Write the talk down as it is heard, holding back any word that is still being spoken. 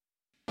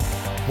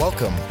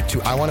Welcome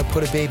to I Want to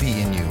Put a Baby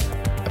in You,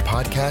 a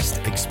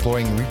podcast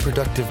exploring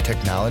reproductive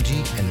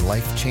technology and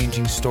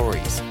life-changing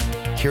stories.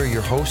 Here are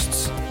your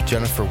hosts,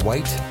 Jennifer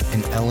White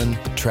and Ellen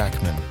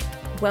Trackman.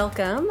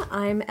 Welcome.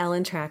 I'm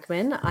Ellen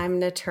Trackman. I'm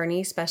an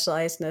attorney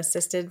specialized in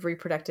assisted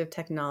reproductive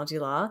technology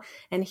law,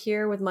 and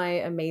here with my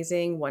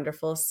amazing,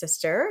 wonderful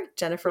sister,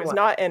 Jennifer Who's White.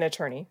 not an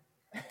attorney.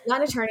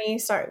 Not an attorney.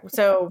 Sorry.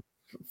 So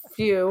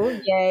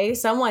yay.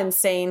 Someone's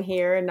sane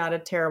here and not a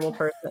terrible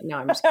person. No,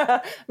 I'm just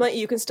Like,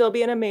 you can still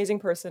be an amazing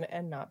person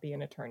and not be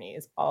an attorney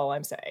is all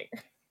I'm saying.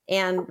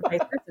 and vice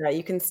versa.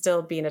 You can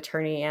still be an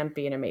attorney and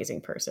be an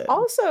amazing person.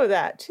 Also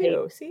that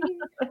too. See,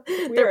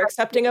 we are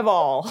accepting of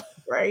all.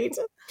 Right.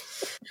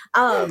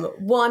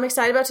 Well, I'm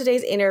excited about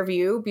today's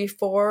interview.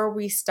 Before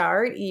we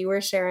start, you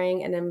were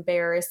sharing an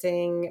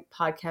embarrassing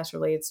podcast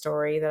related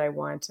story that I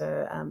want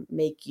to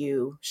make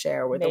you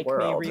share with the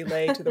world. Make me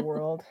relay to the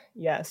world.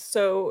 Yes.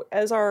 So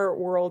as our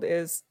world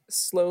is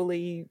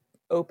slowly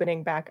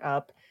opening back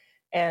up,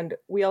 and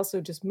we also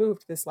just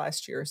moved this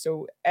last year.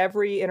 So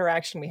every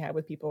interaction we have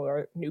with people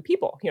are new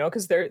people,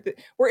 because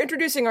we're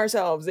introducing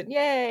ourselves and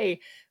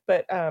yay.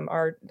 But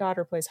our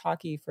daughter plays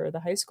hockey for the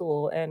high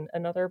school, and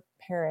another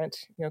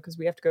parent, because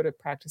we have to go to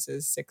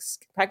practices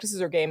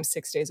or games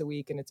 6 days a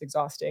week, and it's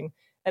exhausting.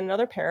 And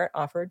another parent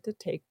offered to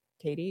take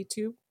Katie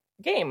to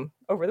a game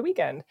over the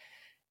weekend.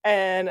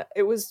 And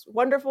it was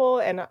wonderful.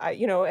 And I,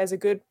 as a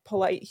good,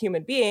 polite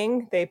human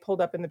being, they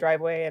pulled up in the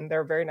driveway and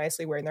they're very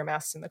nicely wearing their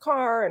masks in the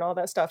car and all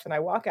that stuff. And I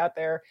walk out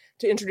there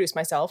to introduce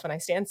myself and I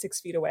stand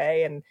 6 feet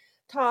away and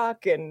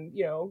talk and,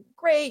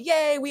 great,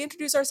 yay, we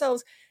introduce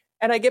ourselves.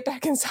 And I get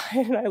back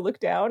inside and I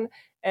look down,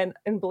 and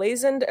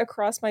emblazoned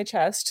across my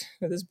chest,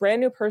 this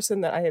brand new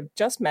person that I have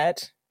just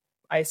met,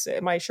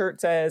 my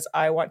shirt says,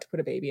 "I want to put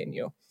a baby in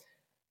you."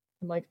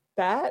 I'm like,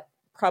 that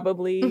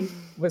probably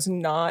was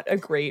not a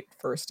great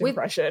first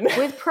impression.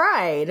 With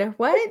pride.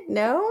 What?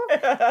 No?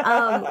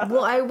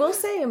 Well, I will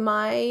say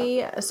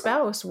my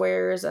spouse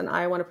wears an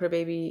I Want to Put a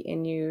Baby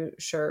in You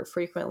shirt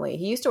frequently.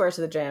 He used to wear it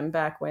to the gym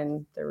back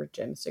when there were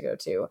gyms to go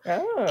to.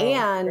 Oh,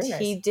 and very nice.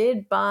 He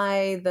did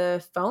buy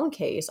the phone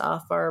case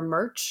off our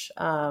merch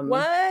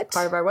What?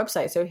 part of our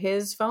website. So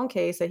his phone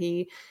case that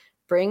he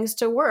brings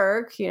to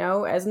work,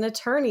 as an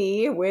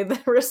attorney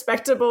with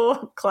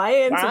respectable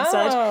clients and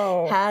such,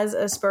 has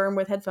a sperm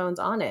with headphones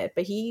on it.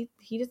 But he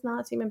does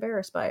not seem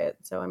embarrassed by it.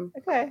 So I'm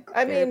okay.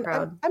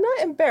 proud. I'm not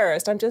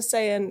embarrassed. I'm just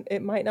saying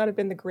it might not have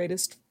been the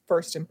greatest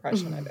first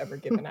impression I've ever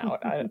given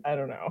out. I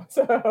don't know.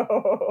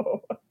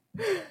 So,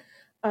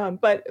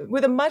 but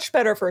with a much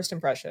better first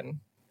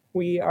impression,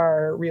 we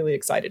are really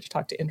excited to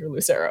talk to Indra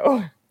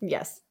Lucero.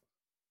 Yes.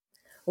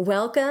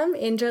 Welcome,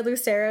 Indra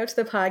Lucero, to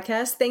the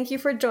podcast. Thank you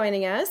for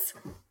joining us.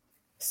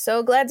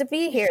 So glad to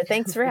be here.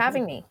 Thanks for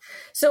having me.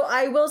 So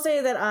I will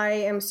say that I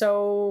am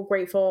so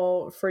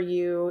grateful for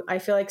you. I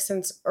feel like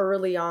since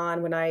early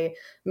on when I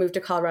moved to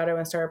Colorado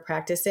and started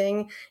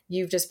practicing,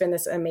 you've just been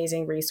this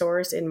amazing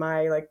resource in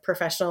my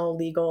professional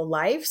legal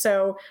life.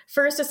 So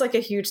first, just a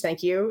huge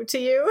thank you to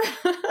you.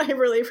 I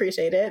really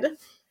appreciate it.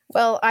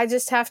 Well, I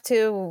just have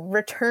to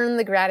return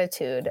the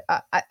gratitude.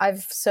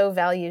 I've so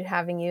valued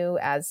having you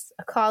as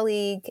a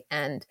colleague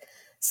and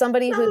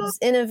somebody who's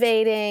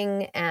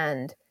innovating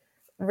and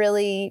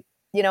really,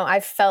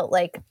 I've felt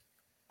like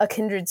a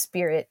kindred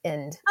spirit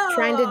and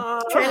trying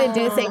to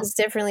do things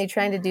differently,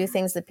 trying to do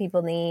things that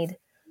people need.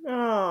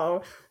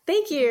 Oh,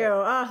 thank you.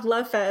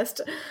 Love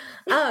fest.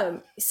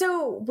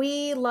 So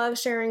we love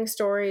sharing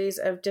stories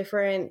of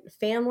different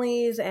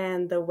families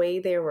and the way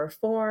they were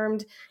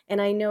formed. And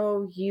I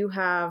know you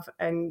have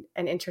an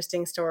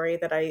interesting story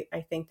that I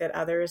think that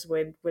others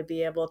would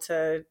be able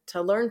to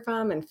learn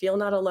from and feel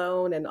not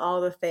alone and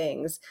all the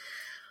things.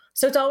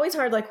 So it's always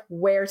hard,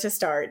 where to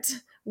start.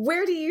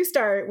 Where do you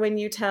start when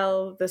you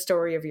tell the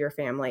story of your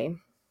family?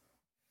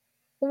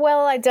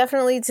 Well, I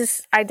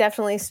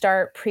definitely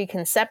start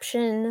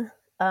preconception.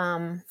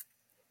 And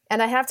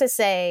I have to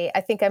say,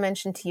 I think I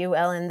mentioned to you,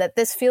 Ellen, that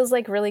this feels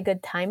like really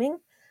good timing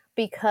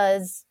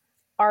because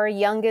our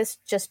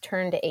youngest just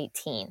turned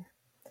 18.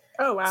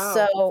 Oh, wow.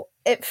 So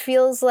it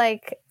feels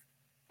like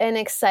an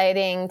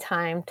exciting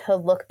time to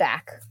look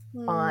back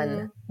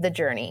on the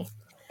journey.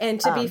 And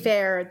to be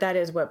fair, that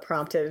is what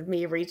prompted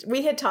me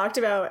we had talked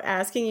about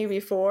asking you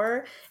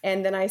before,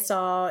 and then I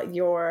saw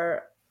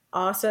your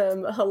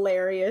awesome,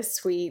 hilarious,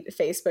 sweet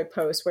Facebook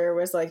post where it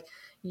was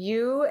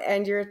you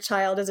and your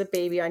child as a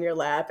baby on your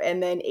lap,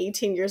 and then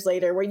 18 years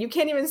later where you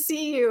can't even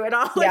see you and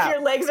all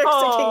your legs are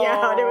sticking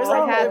out. It was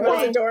the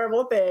most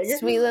adorable thing.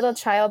 Sweet little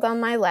child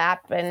on my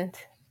lap, and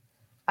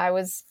I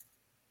was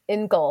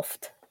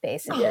engulfed,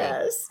 basically.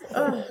 Yes.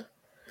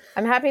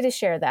 I'm happy to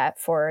share that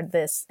for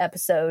this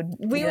episode.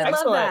 We would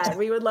love that.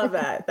 We would love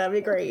that. That'd be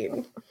great.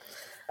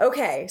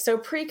 Okay, so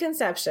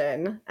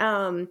preconception.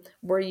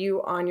 Were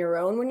you on your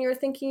own when you were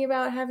thinking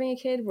about having a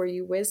kid? Were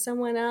you with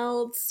someone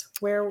else?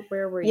 Where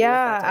were you?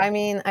 Yeah, I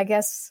mean, I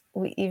guess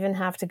we even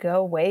have to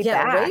go way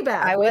back. Way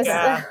back. I was,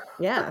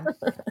 yeah.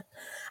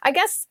 I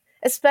guess,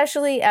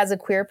 especially as a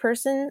queer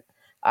person,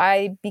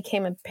 I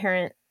became a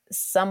parent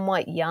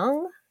somewhat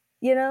young.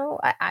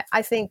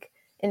 I think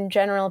in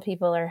general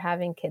people are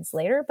having kids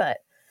later, but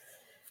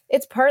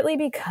it's partly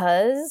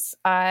because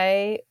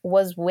I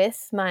was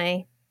with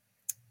my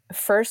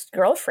first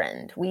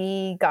girlfriend.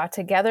 We got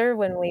together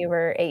when we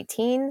were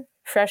 18,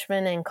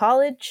 freshmen in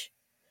college.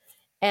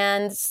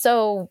 And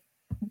so,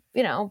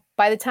 you know,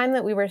 by the time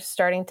that we were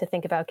starting to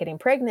think about getting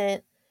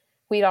pregnant,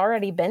 we'd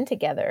already been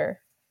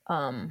together.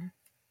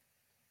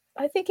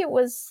 I think it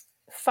was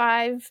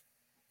 5,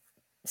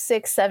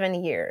 6,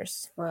 7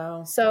 years.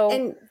 Wow. So,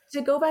 and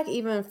to go back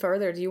even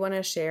further, do you want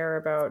to share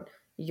about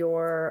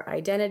your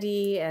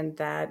identity and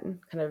that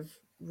kind of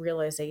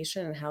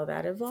realization and how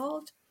that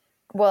evolved?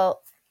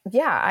 well,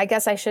 yeah, I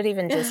guess I should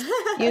even just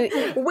way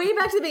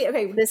back to the beginning.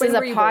 Okay, this is a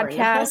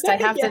podcast. I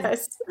have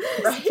yes. to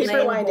Keep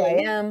rewinding. Who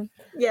I am.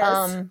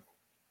 Yes.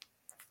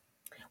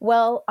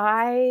 Well,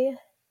 I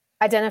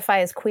identify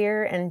as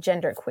queer and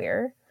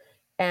genderqueer,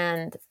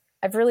 and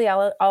I've really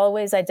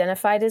always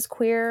identified as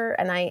queer,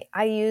 and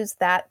I use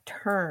that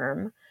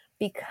term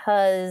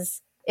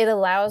because it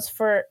allows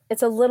for,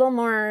 it's a little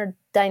more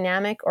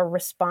dynamic or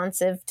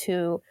responsive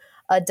to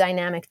a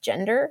dynamic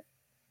gender.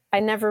 I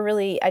never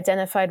really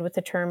identified with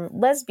the term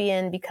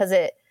lesbian because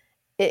it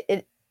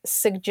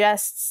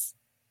suggests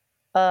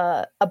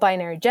a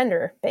binary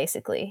gender,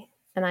 basically.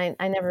 And I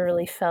never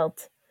really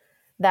felt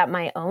that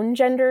my own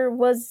gender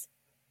was,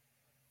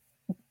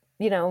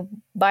 you know,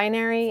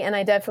 binary. And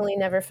I definitely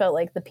never felt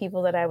like the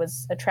people that I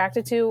was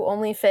attracted to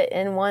only fit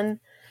in one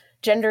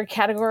gender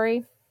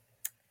category.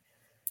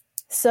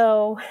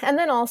 So, and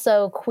then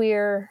also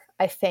queer,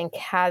 I think,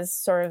 has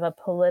sort of a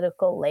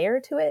political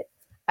layer to it.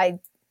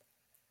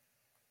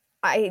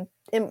 I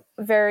am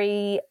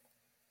very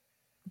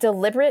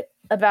deliberate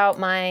about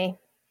my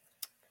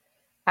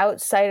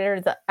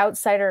the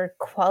outsider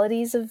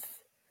qualities of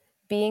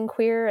being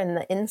queer and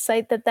the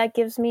insight that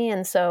gives me.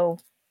 And so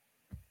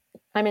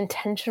I'm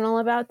intentional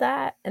about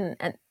that, and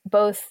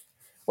both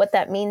what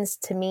that means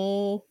to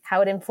me,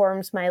 how it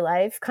informs my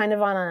life, kind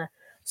of on a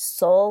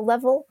soul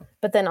level,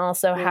 but then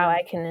also how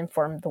I can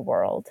inform the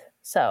world.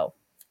 So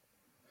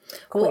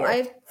queer. Well, I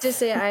have to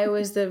say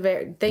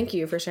thank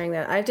you for sharing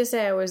that. I have to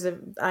say I was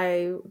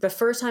the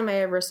first time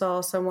I ever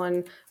saw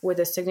someone with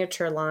a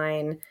signature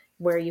line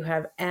where you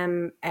have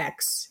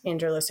MX in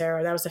your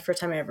Lucero. That was the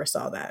first time I ever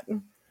saw that.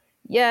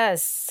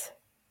 Yes.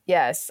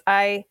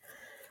 I,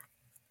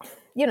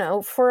 you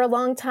know, for a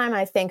long time,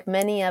 I think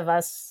many of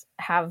us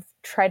have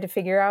tried to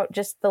figure out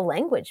just the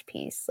language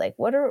piece. Like,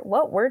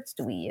 what words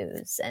do we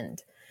use?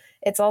 And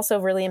it's also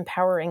really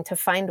empowering to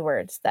find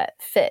words that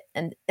fit.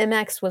 And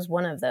MX was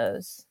one of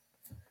those.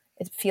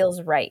 It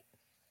feels right.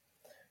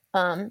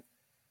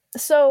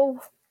 So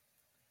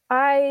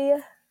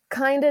I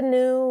kind of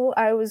knew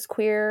I was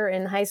queer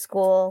in high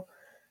school,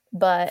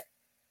 but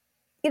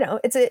you know,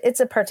 it's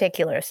a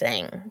particular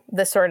thing,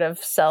 the sort of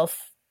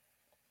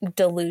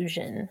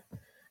self-delusion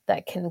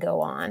that can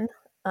go on.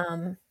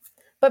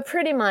 But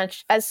pretty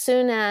much as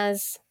soon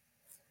as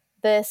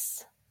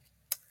this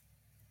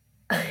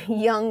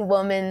young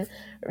woman,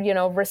 you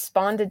know,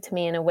 responded to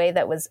me in a way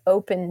that was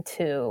open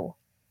to,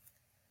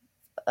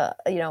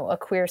 you know, a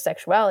queer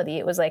sexuality,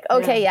 it was like,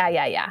 okay,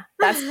 yeah.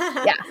 That's,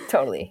 yeah,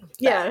 totally.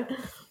 Yeah.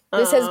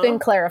 This has been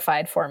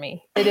clarified for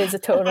me. It is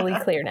totally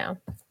clear now.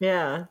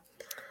 Yeah.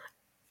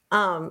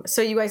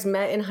 So you guys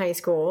met in high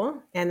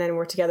school and then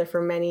were together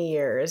for many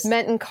years.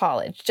 Met in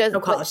college.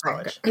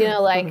 College. You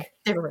know, like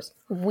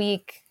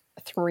week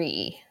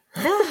 3.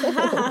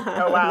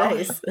 Oh, wow.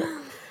 Nice.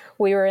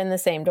 We were in the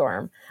same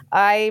dorm.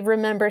 I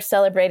remember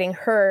celebrating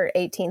her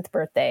 18th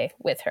birthday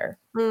with her.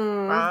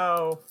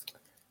 Wow.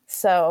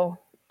 So,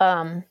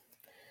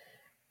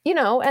 you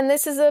know, and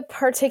this is a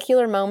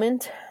particular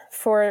moment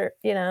for,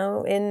 you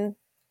know, in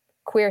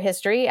queer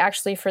history.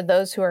 Actually, for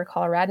those who are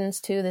Coloradans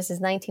too, this is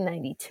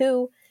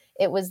 1992.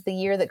 It was the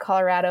year that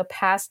Colorado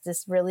passed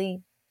this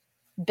really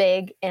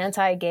big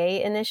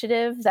anti-gay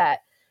initiative that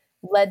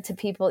led to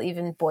people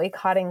even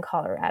boycotting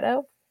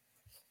Colorado.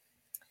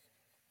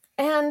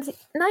 And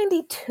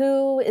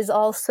 92 is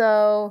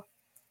also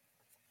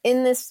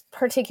in this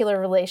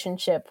particular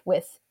relationship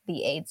with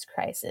the AIDS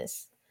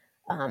crisis.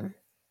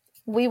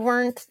 We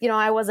weren't, you know,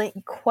 I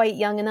wasn't quite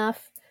young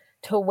enough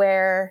to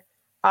where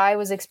I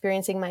was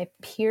experiencing my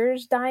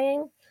peers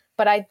dying,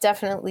 but I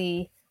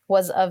definitely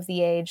was of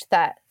the age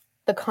that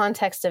the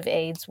context of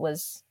AIDS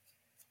was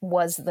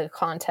the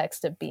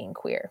context of being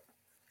queer.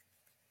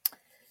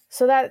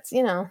 So that's,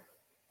 you know,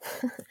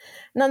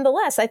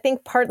 nonetheless, I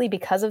think partly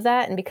because of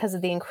that and because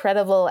of the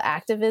incredible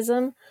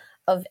activism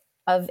of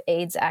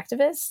AIDS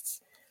activists,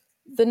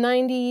 the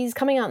 90s,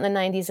 coming out in the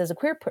 90s as a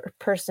queer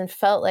person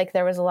felt like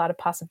there was a lot of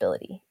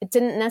possibility. It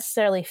didn't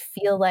necessarily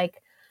feel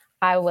like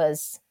I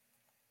was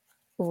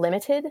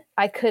limited.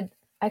 I could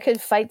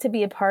fight to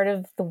be a part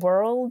of the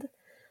world,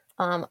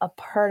 a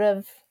part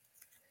of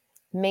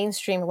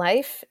mainstream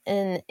life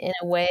in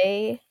a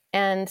way.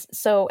 And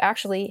so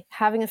actually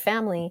having a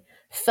family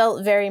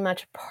felt very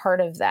much part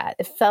of that.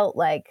 It felt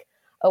like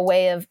a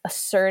way of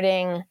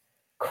asserting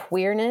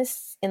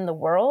queerness in the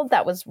world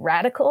that was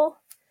radical.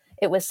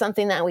 It was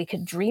something that we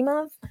could dream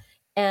of.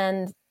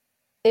 And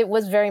it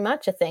was very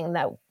much a thing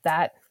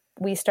that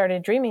we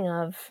started dreaming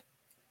of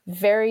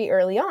very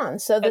early on.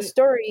 So the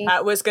story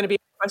that was going to be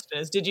the question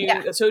is, did you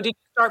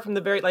start from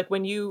the very, like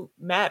when you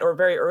met or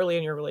very early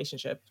in your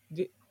relationship,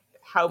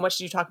 how much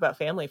do you talk about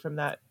family from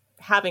that,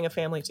 having a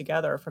family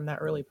together from that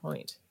early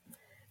point?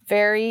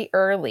 Very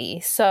early.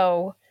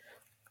 So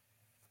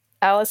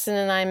Allison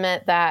and I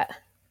met that,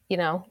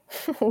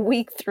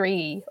 week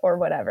 3 or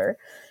whatever.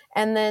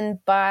 And then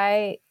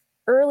by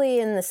early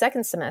in the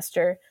second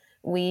semester,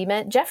 we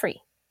met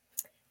Jeffrey.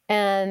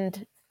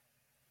 And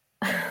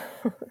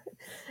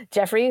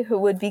Jeffrey, who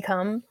would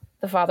become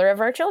the father of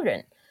our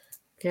children.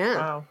 Yeah.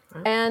 Wow.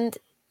 And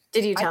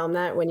did you tell him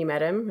that when you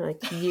met him?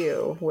 Like,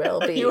 you will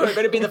be. You are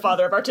going to be the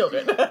father of our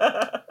children.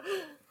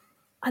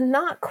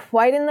 Not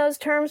quite in those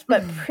terms,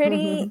 but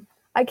pretty,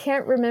 I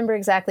can't remember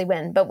exactly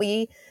when, but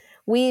we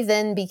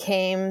then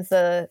became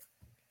the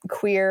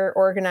queer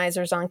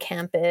organizers on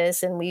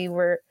campus, and we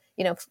were,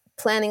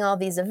 planning all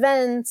these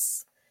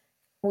events.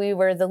 We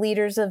were the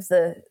leaders of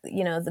the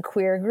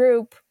queer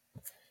group.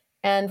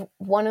 And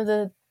one of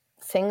the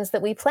things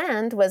that we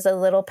planned was a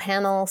little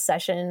panel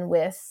session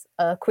with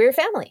a queer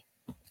family.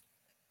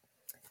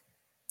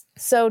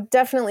 So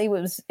definitely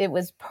it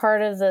was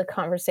part of the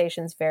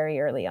conversations very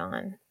early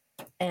on.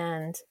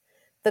 And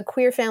the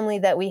queer family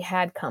that we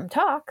had come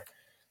talk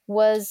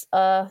was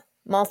a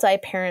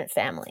multi-parent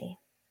family.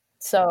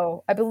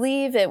 So I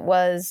believe it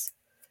was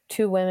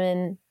 2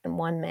 women and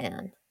 1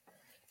 man.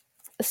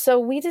 So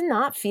we did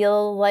not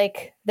feel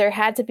like there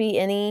had to be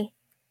any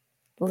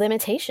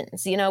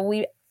limitations.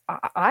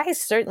 I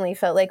certainly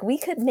felt like we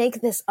could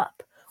make this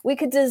up. We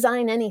could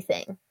design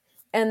anything.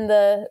 And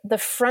the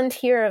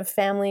frontier of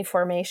family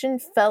formation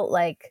felt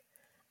like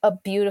a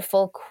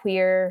beautiful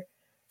queer,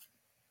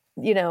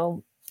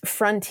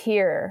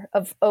 frontier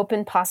of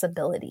open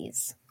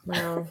possibilities.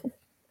 Wow.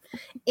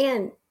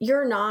 And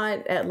you're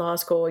not at law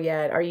school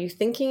yet. Are you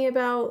thinking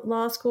about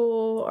law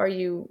school? Are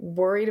you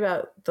worried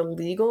about the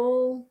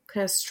legal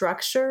kind of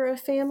structure of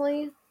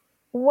family?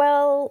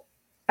 Well,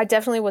 I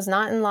definitely was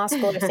not in law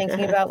school or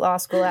thinking about law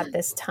school at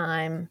this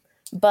time,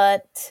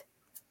 but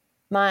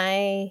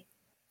I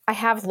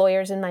have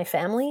lawyers in my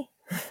family.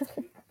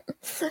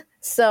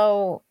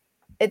 So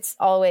it's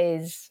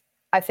always,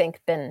 I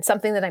think, been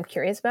something that I'm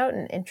curious about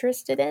and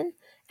interested in.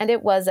 And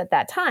it was at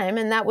that time.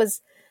 And that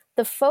was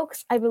the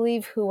folks, I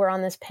believe, who were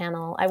on this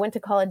panel. I went to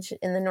college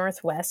in the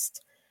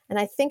Northwest, and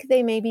I think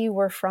they maybe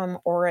were from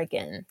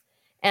Oregon.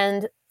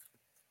 And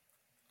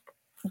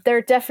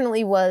there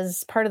definitely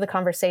was, part of the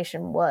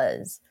conversation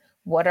was,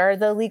 what are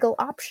the legal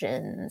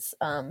options?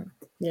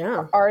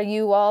 Are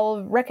you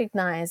all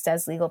recognized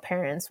as legal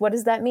parents? What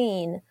does that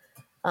mean?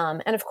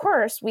 And of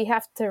course, we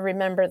have to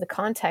remember the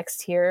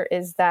context here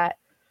is that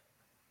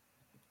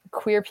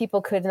queer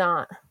people could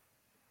not,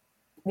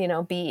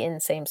 be in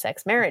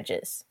same-sex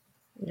marriages.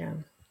 Yeah.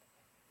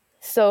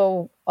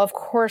 So, of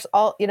course,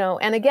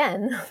 and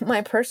again,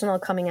 my personal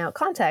coming out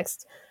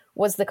context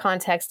was the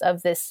context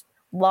of this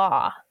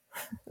law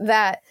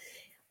that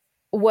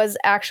was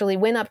actually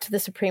went up to the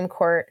Supreme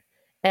Court.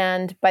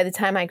 And by the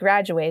time I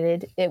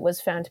graduated, it was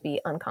found to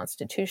be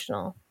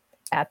unconstitutional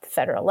at the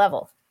federal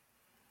level.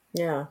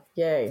 Yeah.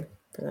 Yay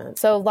for that.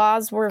 So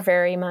laws were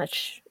very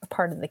much a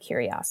part of the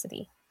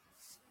curiosity.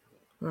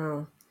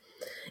 Wow.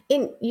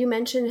 And you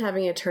mentioned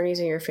having attorneys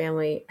in your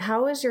family.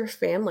 How is your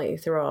family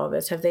through all of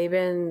this? Have they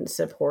been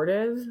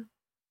supportive?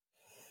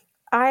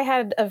 I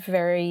had a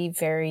very,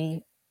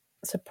 very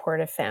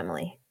supportive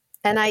family.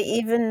 And I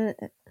even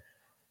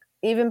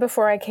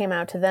before I came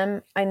out to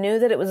them, I knew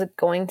that it was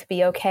going to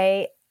be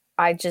okay.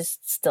 I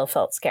just still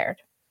felt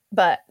scared.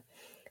 But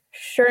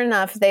sure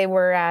enough, they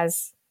were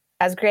as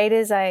great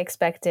as I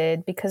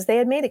expected because they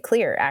had made it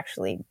clear,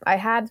 actually. I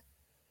had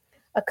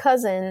a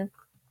cousin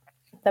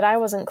that I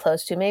wasn't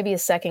close to, maybe a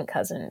second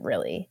cousin,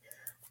 really,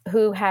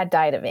 who had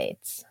died of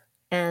AIDS.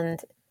 And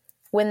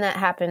when that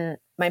happened,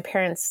 my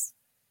parents,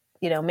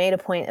 made a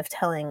point of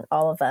telling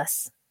all of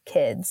us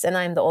kids, and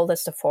I'm the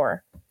oldest of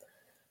 4,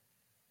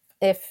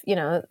 if,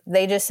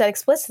 they just said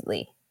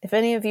explicitly, if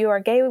any of you are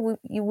gay,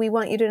 we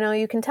want you to know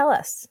you can tell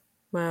us.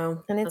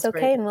 Wow. And it's okay,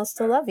 great. And we'll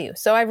still love you.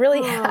 So I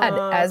really had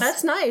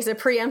that's nice.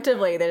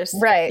 Preemptively, they just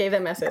gave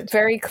that message.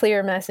 Very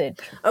clear message.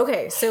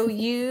 Okay, so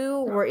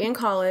you were in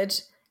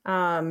college.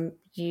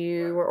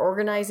 You were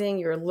organizing.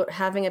 You were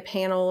having a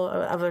panel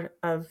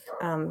of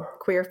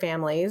queer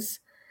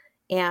families.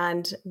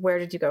 And where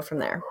did you go from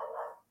there?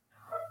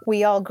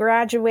 We all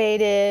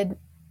graduated.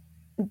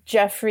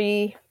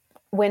 Jeffrey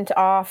went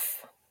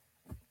off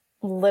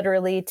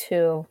literally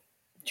to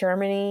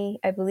Germany,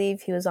 I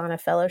believe. He was on a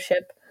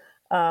fellowship.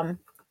 And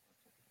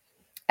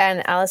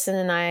Allison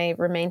and I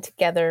remained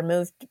together,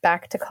 moved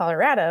back to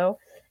Colorado.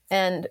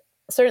 And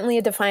certainly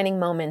a defining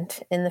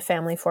moment in the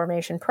family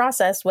formation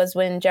process was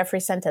when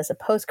Jeffrey sent us a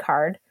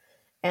postcard.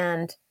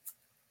 And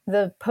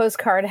the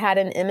postcard had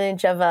an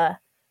image of a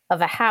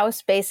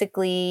house,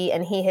 basically,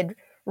 and he had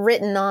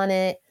written on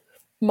it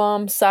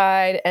mom's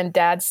side and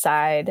dad's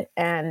side.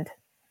 And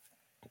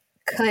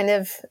kind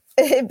of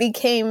it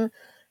became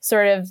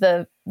sort of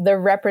the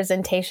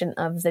representation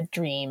of the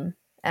dream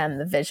and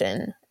the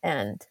vision.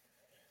 And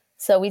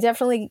So we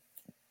definitely,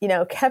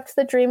 kept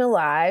the dream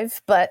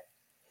alive. But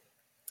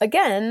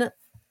again,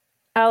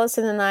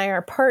 Allison and I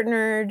are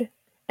partnered,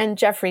 and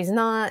Jeffrey's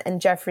not, and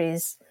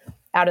Jeffrey's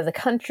out of the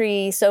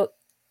country. So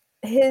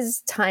his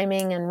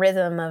timing and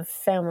rhythm of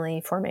family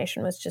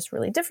formation was just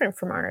really different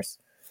from ours,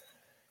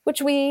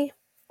 which we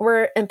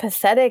were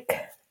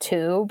empathetic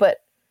to, but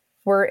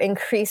were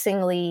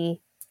increasingly,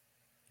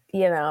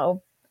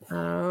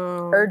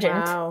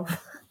 urgent. Wow.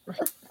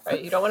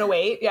 Right, you don't want to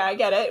wait. Yeah, I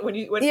get it. When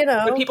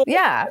people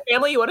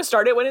family, you want to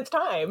start it when it's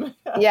time.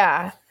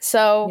 Yeah.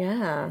 So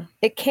yeah,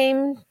 it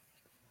came.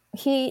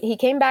 He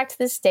came back to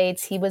the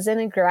States. He was in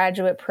a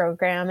graduate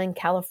program in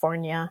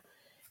California,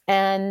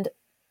 and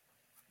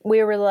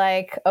we were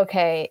like,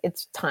 okay,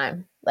 it's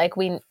time. Like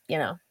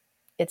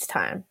it's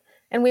time.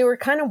 And we were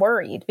kind of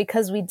worried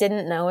because we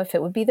didn't know if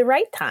it would be the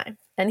right time.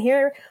 And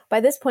here, by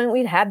this point,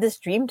 we'd had this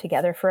dream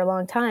together for a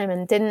long time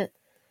and didn't,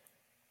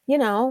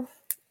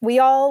 we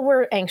all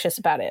were anxious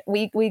about it.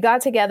 We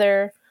got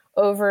together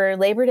over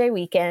Labor Day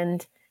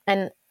weekend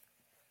and,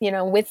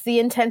 with the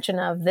intention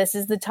of this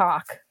is the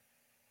talk.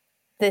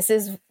 This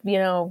is,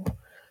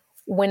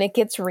 when it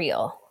gets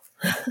real.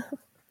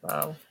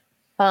 Wow.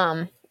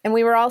 And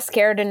we were all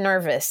scared and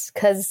nervous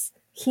because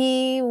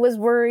he was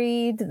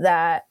worried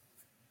that,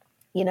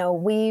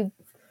 we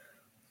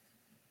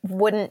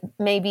wouldn't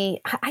maybe,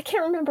 I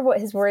can't remember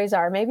what his worries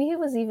are. Maybe he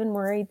was even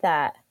worried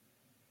that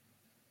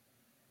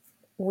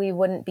we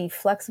wouldn't be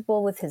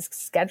flexible with his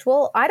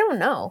schedule. I don't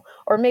know.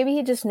 Or maybe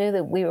he just knew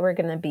that we were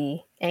going to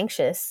be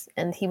anxious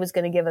and he was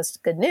going to give us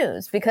good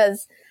news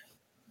because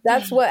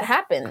that's what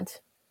happened.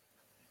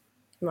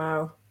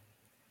 Wow.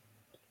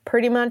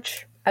 Pretty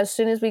much as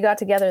soon as we got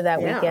together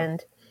that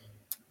weekend,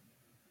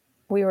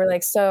 we were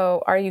like,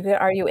 so are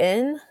you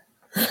in?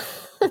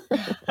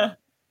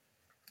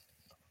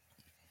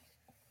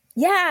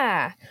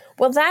 Yeah.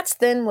 Well, that's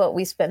then what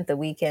we spent the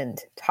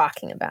weekend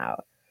talking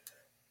about.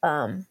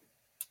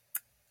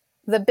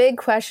 The big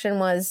question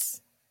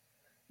was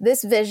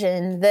this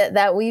vision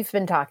that we've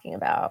been talking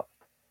about.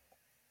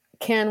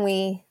 Can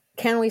we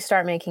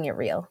start making it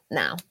real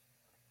now?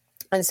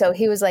 And so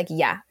he was like,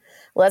 yeah,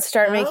 let's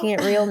start making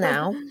it real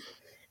now.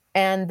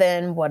 And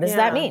then what does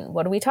that mean?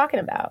 What are we talking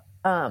about?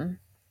 And,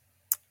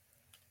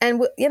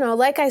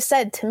 like I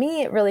said, to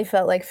me, it really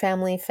felt like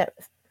family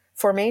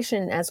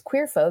formation as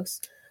queer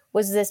folks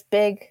was this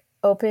big,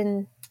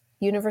 open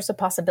universe of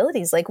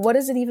possibilities. Like, what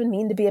does it even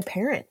mean to be a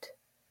parent?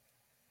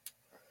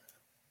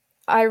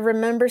 I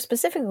remember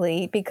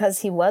specifically because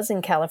he was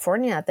in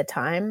California at the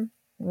time,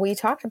 we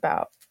talked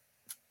about.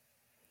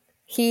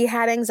 He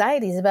had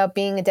anxieties about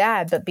being a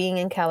dad, but being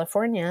in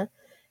California.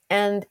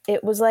 And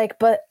it was like,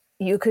 but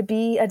you could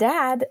be a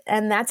dad,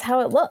 and that's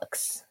how it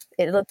looks.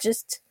 It'll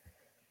just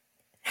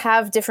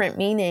have different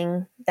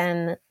meaning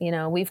than,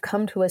 we've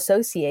come to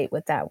associate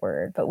with that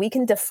word, but we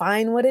can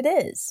define what it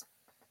is.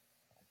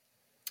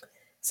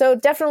 So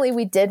definitely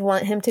we did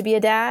want him to be a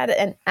dad.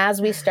 And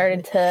as we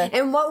started to,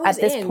 and what was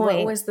at this in? point,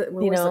 what was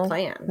the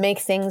plan? Make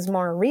things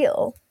more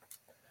real,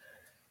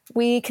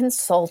 we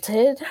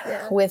consulted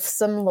with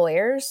some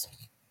lawyers.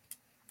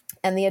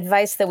 And the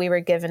advice that we were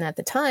given at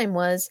the time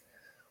was,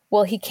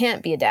 well, he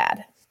can't be a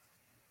dad.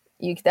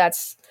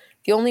 That's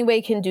the only way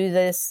he can do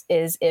this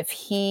is if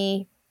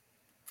he,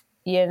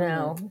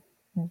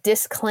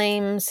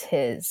 disclaims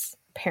his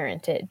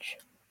parentage.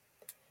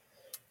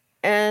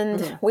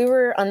 And we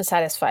were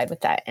unsatisfied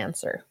with that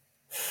answer.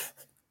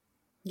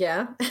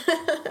 Yeah.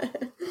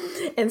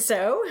 And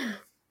so?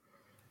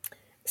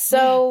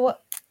 So,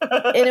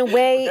 in a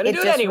way, it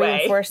just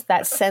reinforced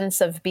that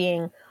sense of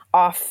being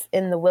off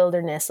in the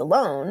wilderness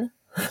alone.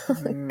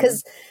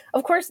 Because,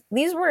 of course,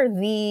 these were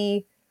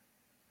the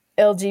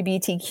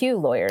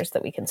LGBTQ lawyers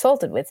that we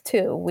consulted with,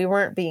 too. We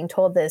weren't being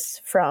told this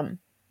from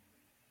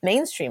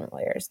mainstream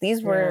lawyers.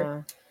 These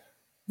were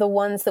the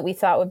ones that we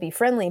thought would be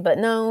friendly. But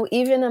no,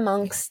 even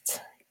amongst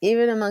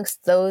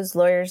those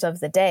lawyers of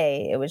the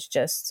day, it was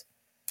just,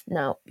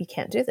 no, you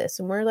can't do this.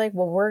 And we're like,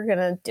 well, we're going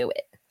to do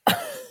it.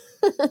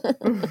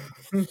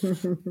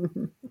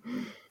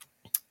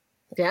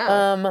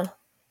 Yeah.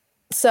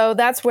 So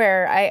that's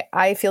where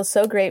I feel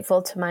so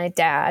grateful to my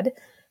dad,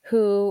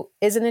 who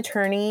is an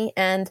attorney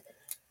and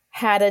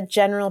had a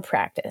general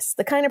practice,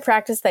 the kind of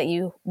practice that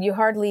you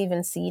hardly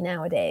even see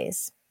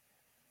nowadays.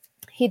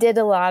 He did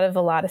a lot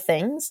of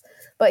things,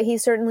 but he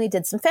certainly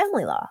did some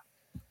family law.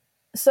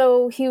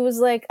 So he was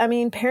like,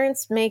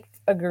 parents make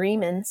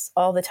agreements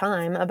all the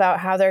time about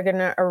how they're going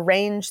to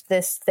arrange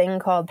this thing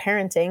called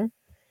parenting.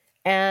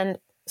 And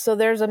so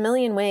there's a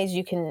million ways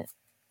you can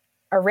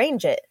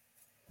arrange it.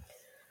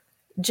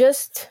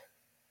 Just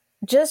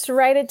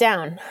write it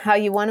down, how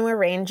you want to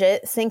arrange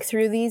it. Think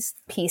through these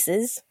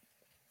pieces.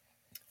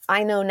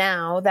 I know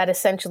now that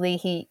essentially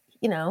he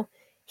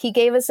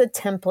gave us a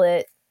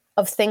template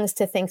of things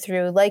to think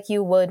through like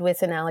you would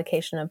with an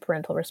allocation of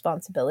parental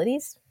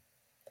responsibilities.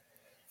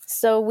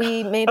 So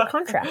we made a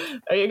contract.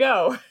 There you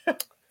go.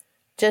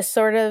 Just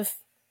sort of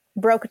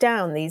broke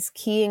down these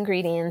key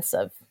ingredients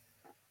of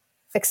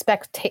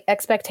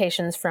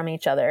expectations from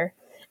each other.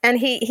 And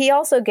he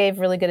also gave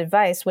really good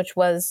advice, which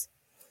was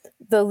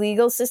the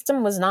legal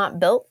system was not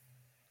built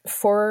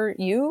for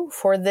you,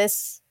 for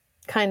this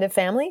kind of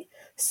family.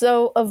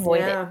 So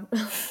avoid it.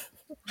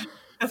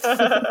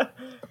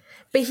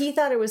 But he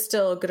thought it was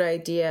still a good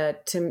idea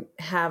to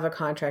have a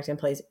contract in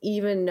place,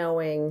 even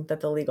knowing that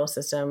the legal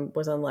system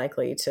was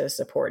unlikely to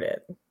support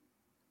it.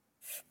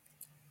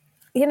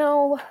 You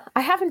know,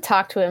 I haven't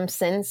talked to him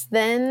since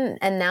then.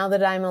 And now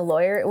that I'm a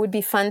lawyer, it would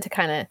be fun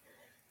to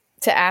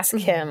to ask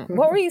him,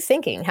 what were you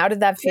thinking? How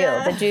did that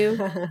feel?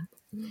 Yeah.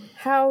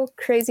 How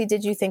crazy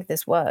did you think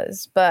this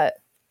was? But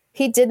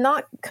he did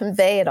not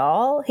convey it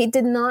all. He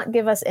did not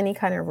give us any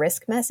kind of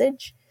risk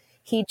message.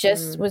 He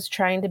just was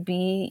trying to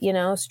be,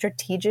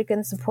 strategic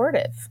and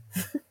supportive.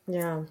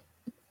 Yeah.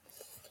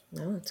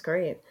 No, that's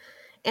great.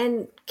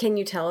 And can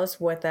you tell us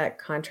what that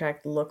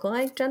contract looked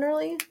like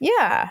generally?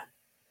 Yeah.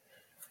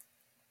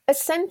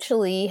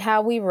 Essentially,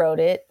 how we wrote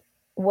it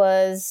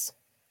was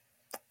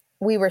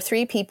we were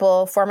 3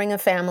 people forming a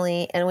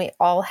family, and we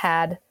all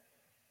had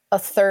a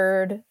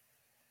third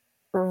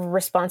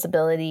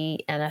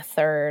responsibility and a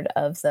third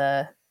of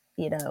the,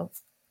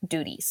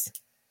 duties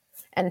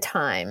and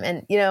time.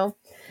 And,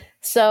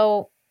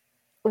 so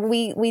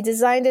we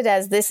designed it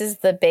as this is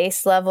the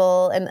base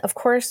level. And of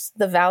course,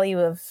 the value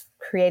of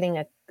creating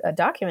a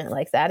document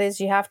like that is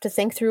you have to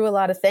think through a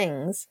lot of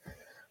things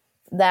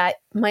that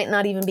might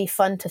not even be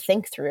fun to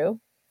think through.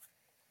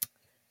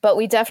 But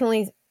we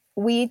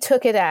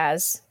took it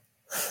as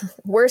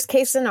worst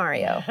case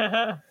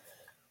scenario.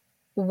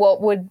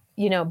 What would,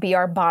 be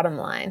our bottom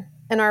line?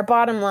 And our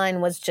bottom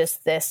line was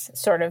just this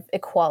sort of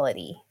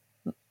equality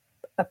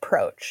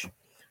approach.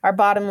 Our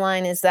bottom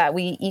line is that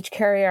we each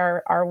carry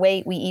our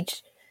weight. We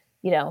each,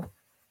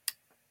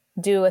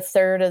 do a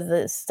third of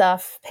the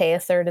stuff, pay a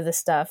third of the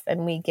stuff,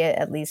 and we get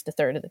at least a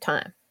third of the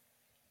time.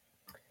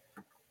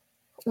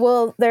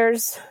 Well,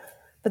 there's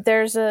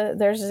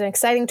an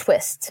exciting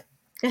twist.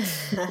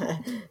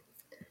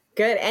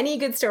 Good. Any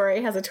good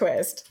story has a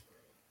twist.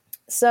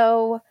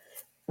 So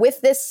with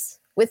this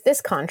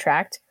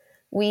contract,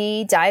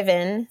 we dive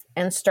in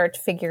and start to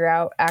figure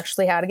out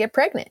actually how to get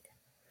pregnant.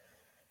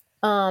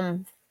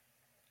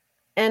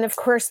 And of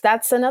course,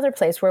 that's another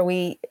place where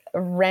we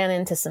ran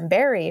into some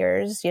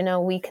barriers.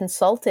 We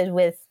consulted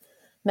with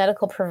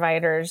medical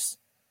providers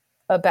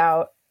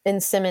about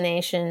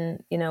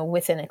insemination,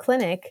 within a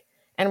clinic,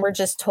 and we're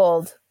just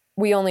told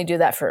we only do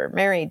that for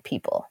married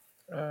people.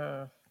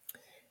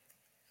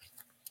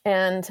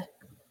 And,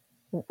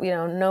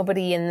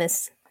 nobody in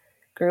this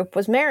group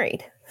was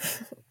married.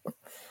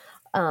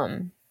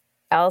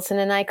 Allison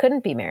and I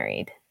couldn't be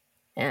married.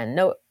 And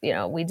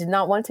we did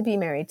not want to be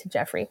married to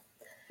Jeffrey.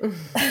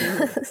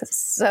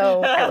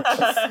 So,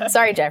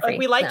 sorry, Jeffrey.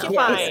 We like you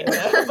fine,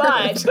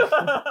 but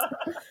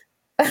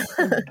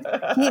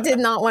he did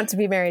not want to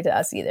be married to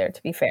us either,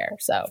 to be fair.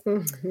 So,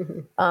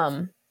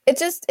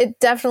 it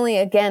definitely,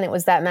 again, it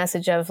was that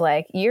message of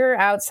like, you're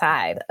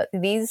outside.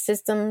 These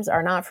systems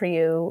are not for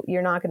you.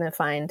 You're not going to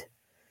find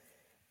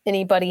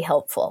anybody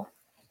helpful.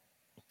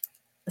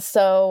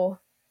 So,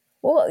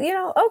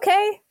 well,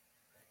 okay.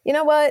 You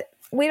know what?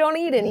 We don't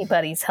need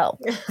anybody's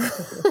help.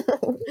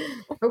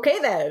 Okay,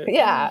 then.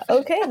 Yeah.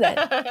 Okay,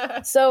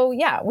 then. So,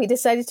 yeah, we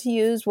decided to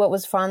use what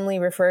was fondly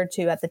referred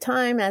to at the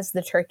time as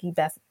the turkey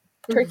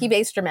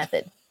baster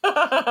method.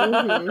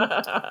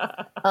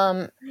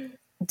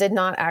 Did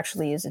not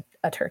actually use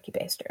a turkey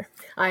baster.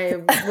 I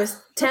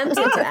was tempted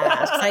to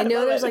ask. I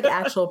know there's like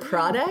actual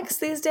products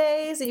these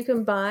days that you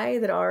can buy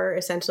that are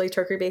essentially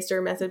turkey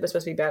baster method, but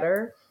supposed to be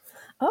better.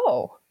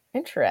 Oh,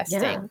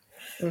 interesting. Yeah.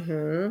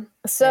 Mm-hmm.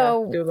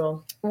 So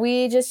Google.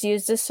 We just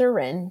used a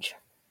syringe.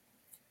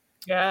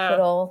 Yeah.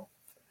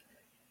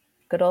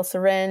 Good old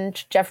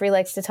syringe. Jeffrey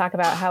likes to talk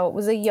about how it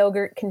was a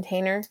yogurt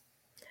container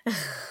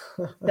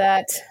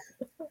that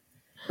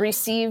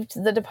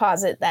received the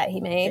deposit that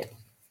he made.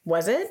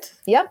 Was it?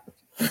 Yep.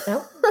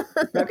 Oh,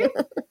 okay.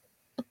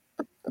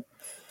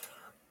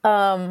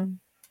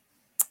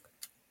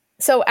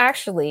 So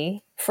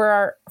actually,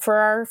 for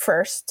our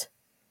first,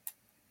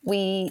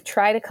 we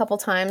tried a couple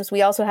times.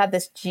 We also had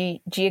this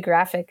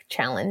geographic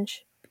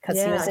challenge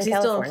because he was in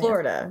California. Still in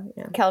Florida.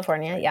 Yeah.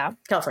 California, yeah.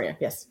 California,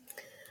 yes.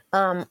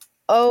 I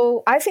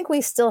think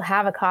we still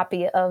have a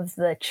copy of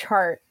the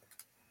chart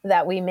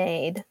that we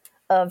made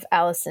of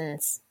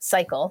Allison's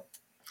cycle.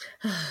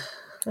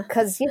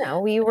 Because,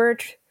 we were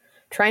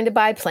trying to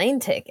buy plane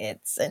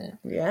tickets and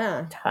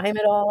time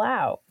it all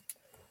out.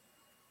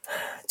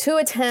 2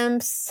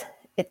 attempts.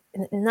 It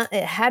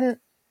hadn't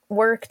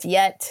worked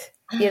yet,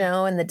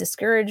 and the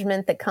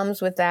discouragement that comes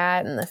with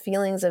that and the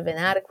feelings of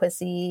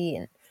inadequacy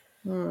and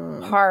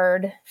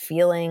hard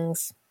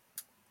feelings.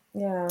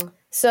 Yeah.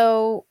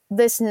 So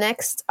this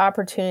next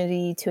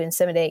opportunity to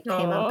inseminate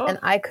came up, and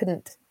I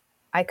couldn't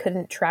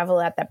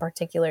travel at that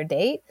particular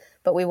date,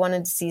 but we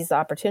wanted to seize the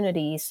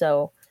opportunity.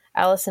 So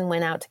Allison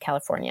went out to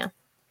California.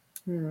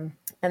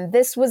 And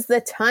this was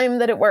the time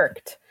that it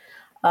worked.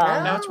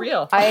 Now it's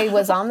real. I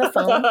was on the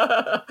phone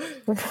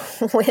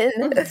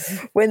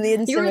when the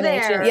insemination. You were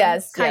there,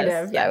 yes, kind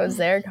of. Yeah, I was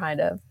there,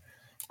 kind of.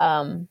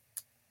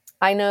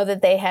 I know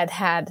that they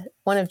had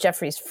one of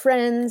Jeffrey's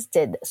friends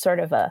did sort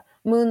of a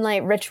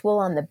moonlight ritual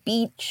on the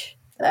beach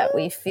that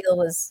we feel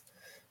was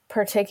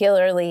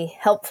particularly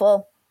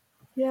helpful.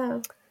 Yeah.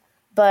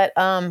 But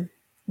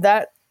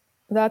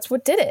that's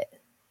what did it.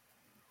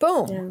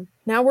 Boom. Yeah.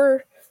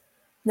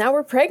 Now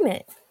we're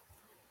pregnant.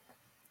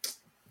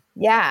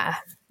 Yeah.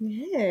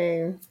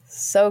 Yay.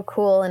 So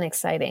cool and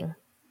exciting.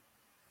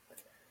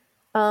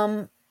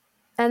 And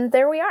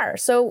there we are.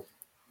 So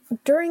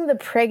during the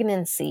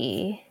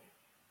pregnancy,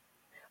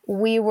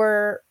 we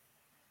were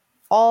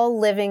all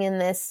living in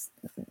this,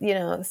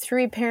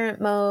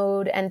 3-parent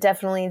mode, and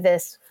definitely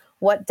this,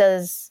 what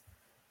does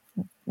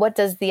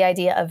the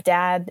idea of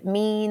dad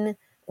mean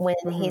when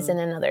he's in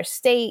another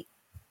state?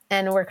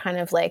 And we're kind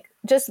of like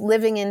just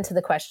living into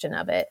the question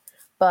of it.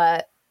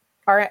 But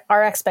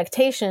our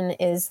expectation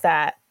is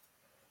that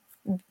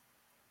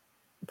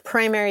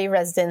primary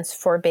residence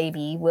for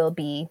baby will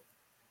be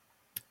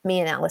me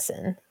and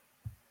Allison.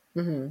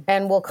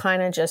 And we'll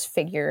kind of just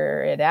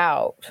figure it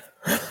out.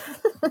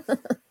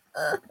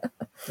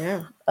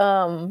 Yeah.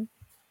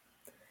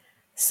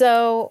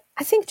 So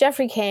I think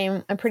Jeffrey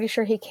came, I'm pretty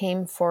sure he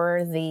came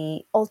for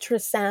the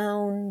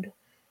ultrasound.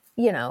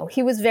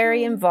 He was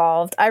very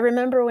involved. I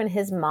remember when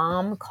his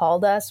mom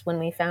called us when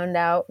we found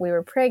out we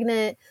were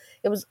pregnant.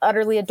 It was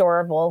utterly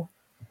adorable.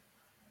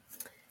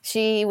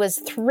 She was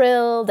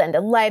thrilled and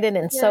delighted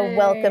and so Yay.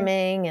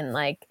 welcoming and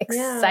like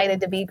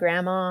excited to be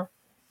grandma.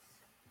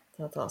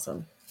 That's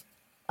awesome.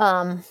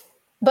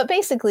 But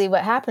basically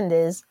what happened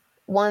is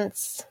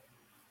once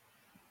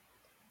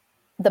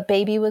the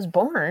baby was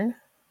born,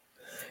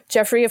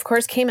 Jeffrey, of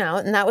course, came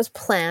out, and that was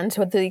planned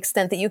to the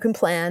extent that you can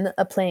plan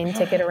a plane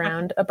ticket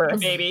around a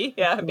birth. Baby.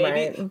 Yeah. Baby.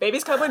 Right.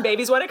 Babies come when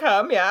babies want to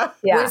come. Yeah.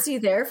 Yeah. Was he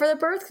there for the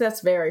birth?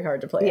 That's very hard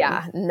to plan.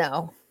 Yeah.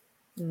 No.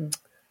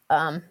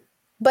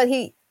 But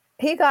he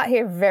got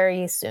here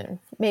very soon.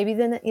 Maybe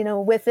then,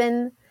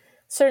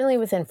 certainly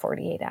within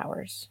 48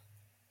 hours,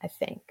 I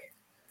think.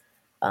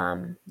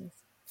 And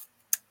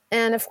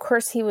of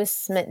course he was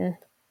smitten.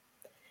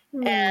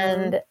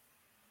 And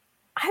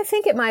I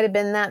think it might have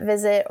been that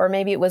visit, or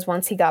maybe it was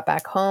once he got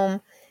back home.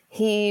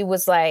 He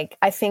was like,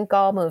 I think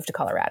I'll move to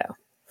Colorado.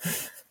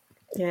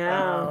 Yeah.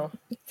 Wow.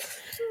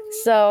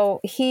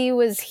 So he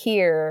was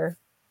here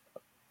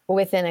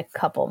within a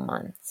couple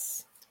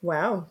months.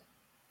 Wow.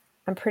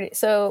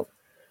 So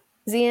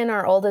Zian,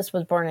 our oldest,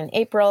 was born in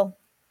April.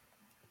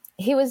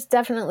 He was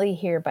definitely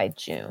here by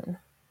June.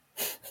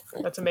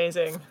 That's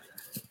amazing.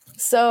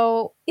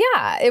 So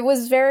yeah, it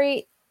was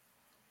very,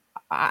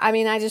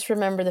 I just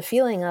remember the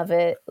feeling of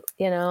it,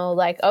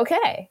 like,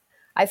 okay,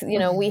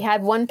 we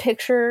had one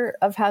picture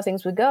of how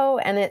things would go,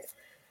 and it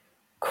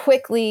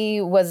quickly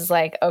was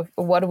like, oh,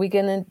 what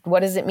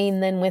does it mean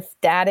then with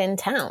dad in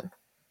town?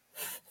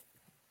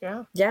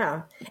 Yeah.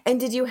 Yeah. And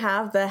did you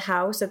have the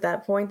house at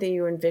that point that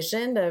you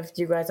envisioned of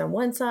you guys on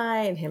one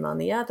side and him on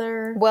the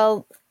other?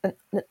 Well,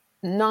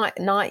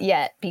 not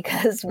yet,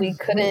 because we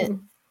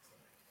couldn't.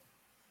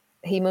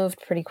 He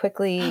moved pretty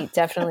quickly.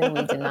 Definitely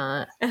we did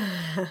not.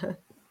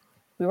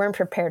 We weren't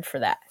prepared for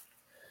that.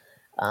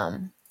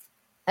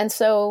 And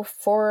so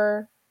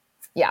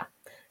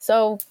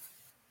so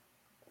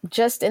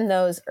just in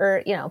those,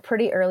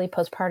 pretty early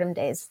postpartum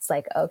days, it's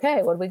like,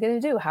 okay, what are we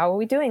going to do? How are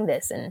we doing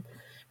this? And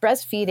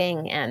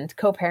breastfeeding and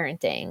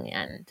co-parenting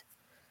and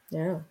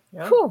Yeah.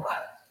 whew.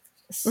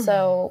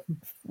 So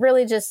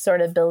really just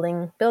sort of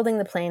building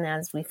the plane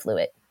as we flew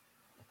it.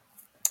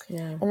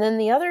 Yeah. And then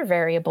the other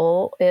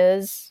variable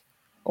is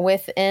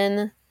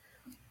within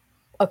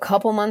a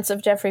couple months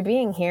of Jeffrey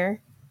being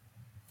here,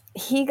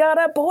 he got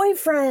a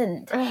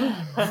boyfriend.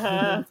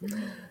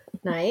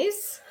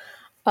 Nice.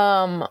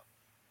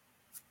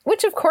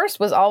 Which of course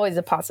was always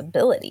a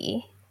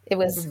possibility. It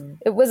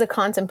was a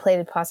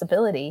contemplated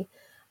possibility.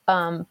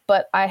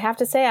 But I have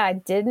to say, I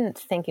didn't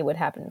think it would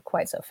happen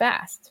quite so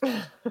fast.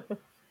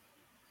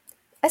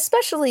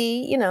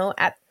 Especially,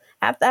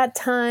 at that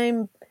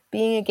time,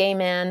 being a gay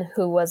man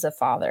who was a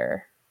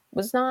father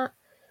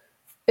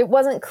it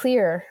wasn't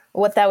clear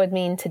what that would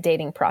mean to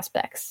dating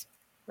prospects.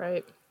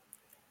 Right.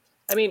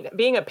 I mean,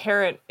 being a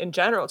parent in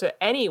general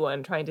to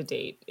anyone trying to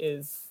date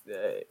is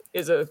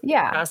a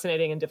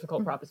fascinating and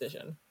difficult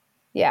proposition.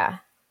 Yeah.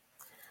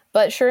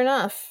 But sure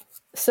enough,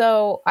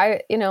 so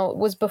it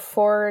was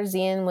before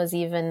Zian was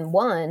even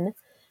 1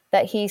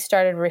 that he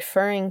started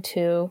referring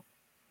to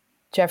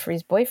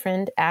Jeffrey's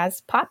boyfriend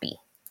as Poppy.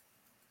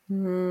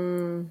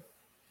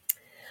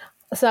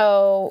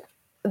 So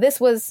this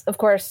was, of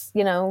course,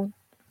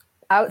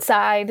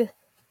 outside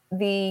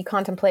the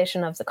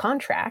contemplation of the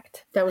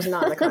contract. That was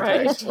not the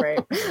contract, right?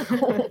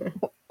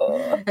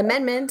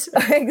 Amendment.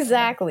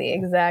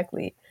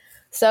 Exactly.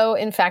 So,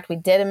 in fact, we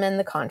did amend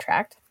the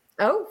contract.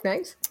 Oh,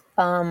 nice.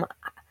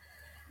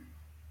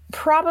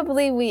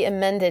 Probably we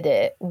amended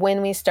it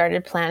when we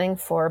started planning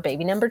for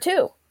baby number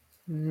 2.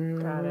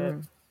 Got it.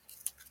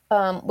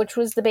 Which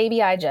was the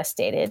baby I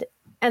gestated.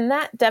 And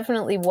that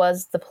definitely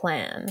was the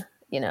plan.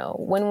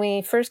 When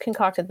we first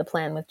concocted the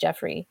plan with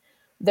Jeffrey,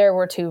 there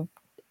were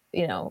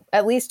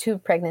at least 2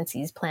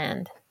 pregnancies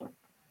planned.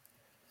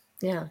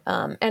 Yeah.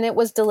 And it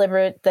was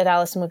deliberate that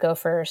Allison would go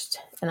first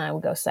and I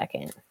would go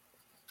second.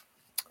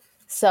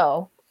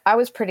 So I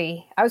was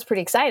pretty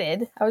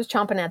excited. I was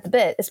chomping at the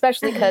bit,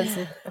 especially because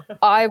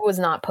I was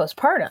not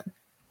postpartum.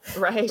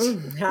 Right.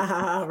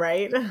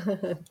 Right.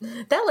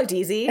 That looked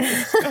easy.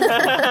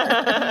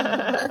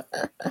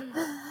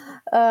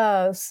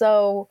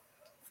 So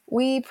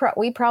we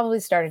probably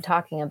started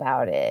talking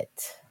about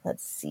it.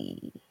 Let's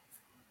see.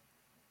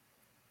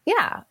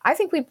 Yeah, I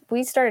think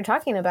we started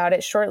talking about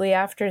it shortly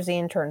after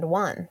Zine turned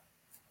 1.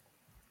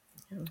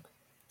 Yeah.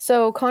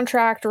 So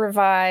contract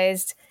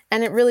revised,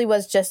 and it really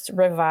was just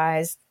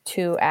revised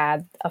to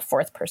add a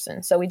 4th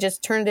person. So we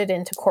just turned it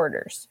into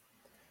quarters,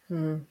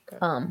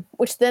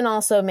 which then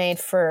also made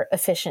for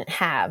efficient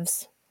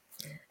halves.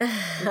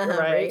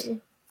 Right.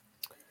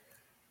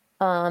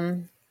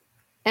 And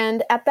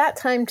at that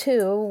time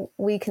too,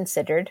 we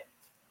considered,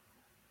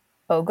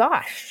 oh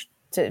gosh,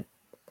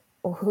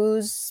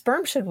 whose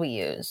sperm should we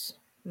use?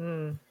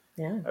 Yeah.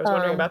 Yeah. I was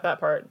wondering about that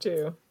part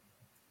too.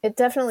 It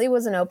definitely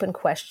was an open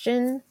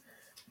question,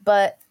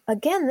 but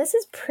again, this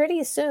is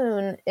pretty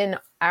soon in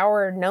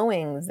our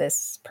knowing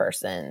this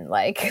person.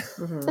 Like,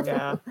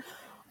 Yeah.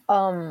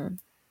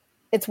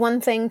 it's one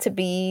thing to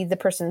be the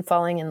person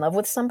falling in love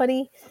with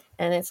somebody,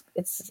 and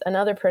it's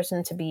another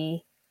person to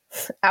be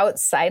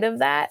outside of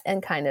that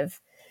and kind of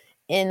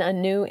in a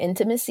new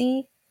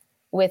intimacy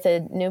with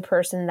a new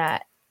person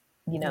that,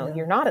 you know,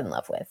 you're not in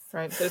love with.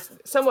 Right. So it's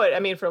somewhat, I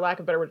mean, for lack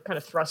of a better word, kind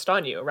of thrust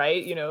on you,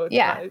 right? You know,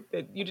 Yeah.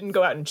 You didn't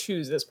go out and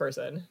choose this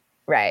person.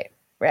 Right.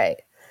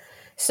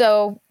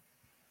 So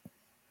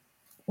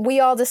we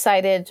all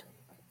decided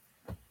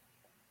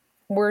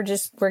we're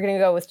going to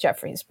go with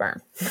Jeffrey's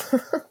sperm.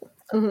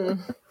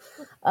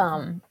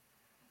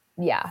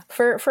 Yeah,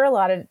 for a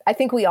lot of, I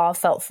think we all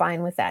felt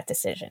fine with that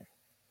decision.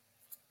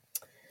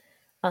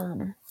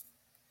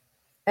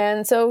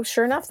 And so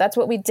sure enough, that's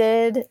what we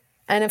did.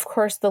 And of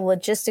course the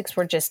logistics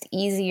were just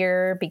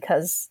easier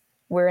because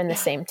we're in the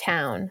same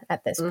town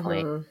at this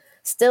point.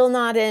 Still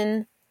not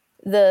in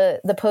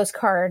the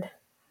postcard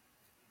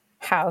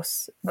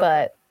house,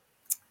 but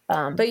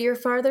you're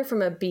farther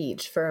from a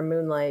beach for a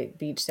moonlight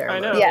beach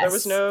ceremony. I know. Yes, There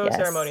was no yes.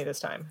 ceremony this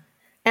time.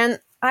 and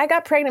I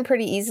got pregnant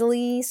pretty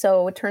easily,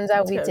 so it turns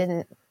out That's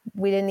good.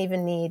 we didn't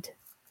even need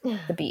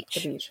the beach.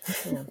 The beach.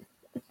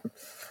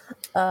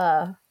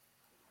 Yeah.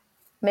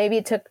 Maybe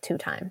it took 2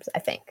 times, I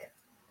think.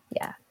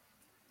 Yeah.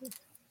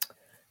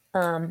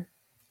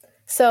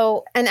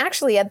 So, and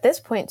actually at this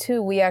point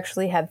too, we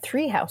actually had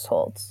 3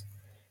 households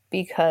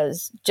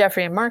because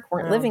Jeffrey and Mark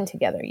weren't living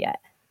together yet.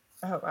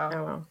 Oh, wow.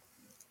 Oh, wow.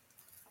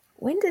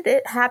 When did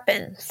it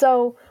happen?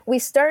 So we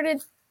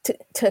started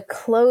to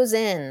close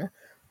in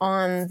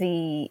on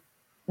the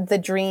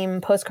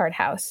dream postcard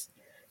house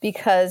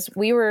because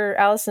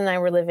Allison and I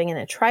were living in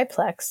a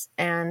triplex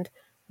and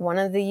one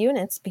of the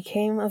units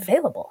became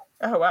available.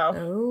 Oh, wow.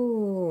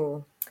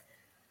 Oh.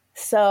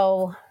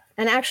 So,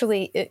 and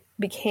actually it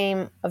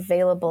became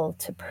available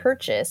to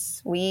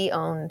purchase. We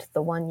owned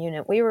the one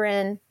unit we were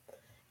in,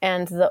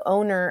 and the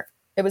owner,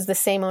 it was the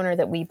same owner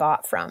that we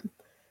bought from.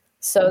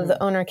 So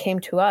the owner came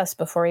to us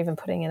before even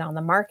putting it on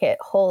the market.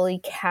 Holy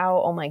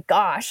cow, oh my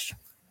gosh.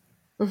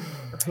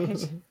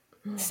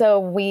 So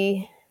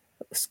we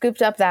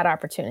scooped up that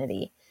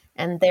opportunity,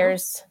 and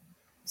there's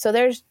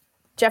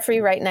Jeffrey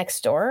right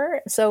next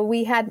door. So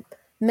we had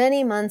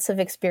many months of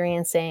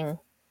experiencing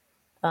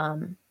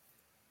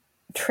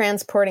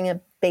transporting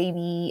a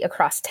baby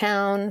across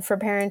town for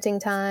parenting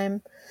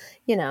time,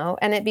 you know,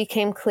 and it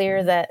became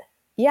clear that,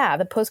 yeah,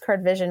 the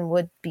postcard vision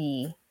would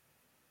be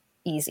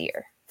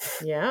easier.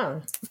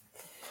 Yeah.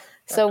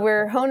 So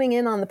we're honing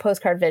in on the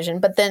postcard vision,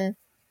 but then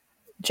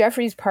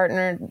Jeffrey's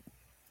partner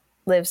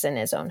lives in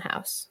his own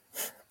house.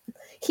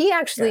 He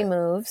actually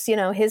moves, you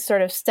know, his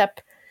sort of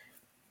step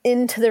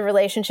into the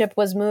relationship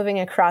was moving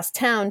across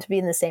town to be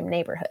in the same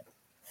neighborhood.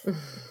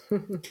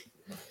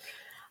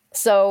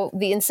 So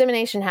the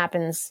insemination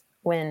happens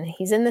when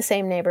he's in the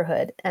same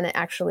neighborhood. And it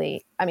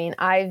actually, I mean,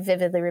 I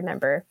vividly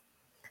remember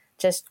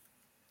just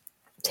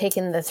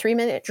taking the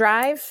 3-minute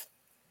drive,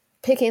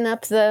 picking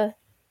up the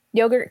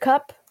yogurt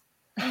cup.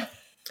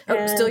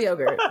 Oh, still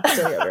yogurt.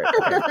 Still yogurt.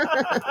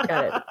 Okay.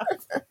 Got it.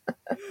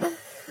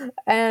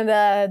 And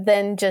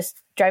then just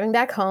driving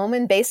back home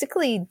and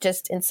basically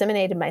just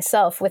inseminated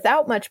myself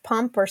without much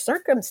pomp or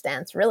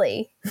circumstance,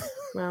 really.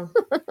 Wow.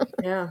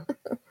 Yeah.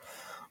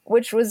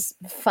 Which was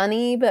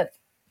funny, but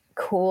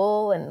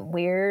cool and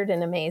weird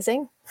and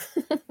amazing.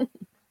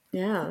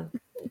 Yeah.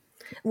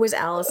 Was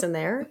Allison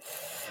there?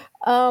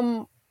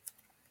 I'm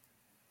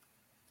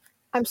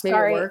Maybe at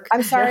sorry. work?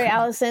 I'm sorry,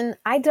 Allison.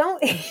 I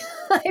don't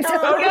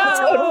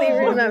totally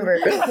remember.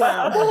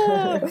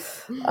 Wow.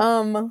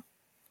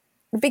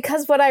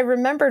 Because what I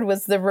remembered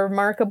was the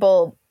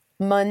remarkable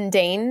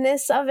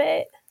mundaneness of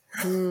it.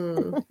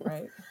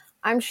 Right.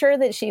 I'm sure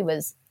that she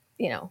was,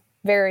 you know,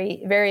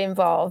 very, very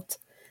involved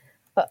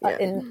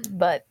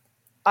but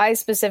I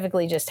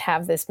specifically just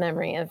have this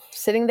memory of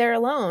sitting there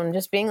alone,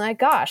 just being like,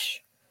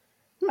 gosh,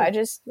 I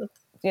just,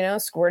 you know,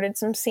 squirted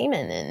some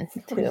semen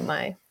into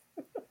my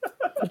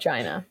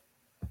vagina.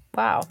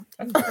 Wow.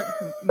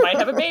 Might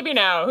have a baby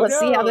now. Who Let's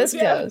see how this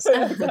knows?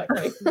 goes.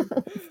 Exactly.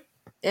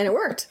 And it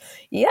worked.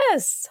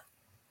 Yes.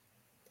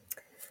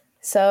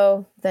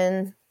 So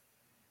then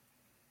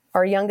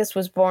our youngest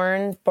was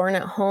born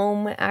at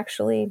home,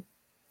 actually.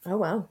 Oh,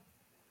 wow.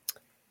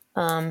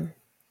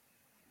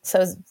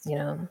 So,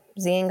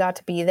 Zian got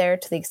to be there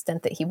to the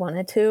extent that he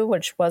wanted to,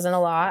 which wasn't a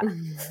lot.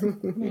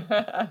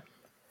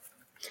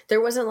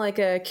 There wasn't like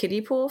a kiddie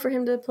pool for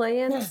him to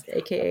play in,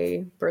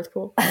 aka birth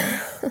pool.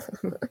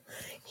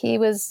 He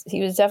was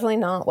definitely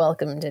not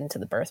welcomed into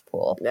the birth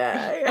pool.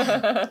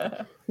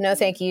 Yeah. No,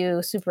 thank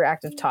you, super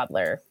active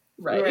toddler.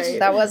 Right.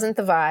 That wasn't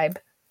the vibe.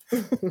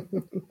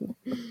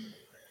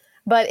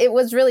 But it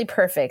was really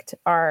perfect.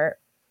 Our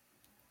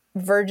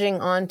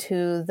verging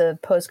onto the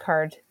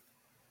postcard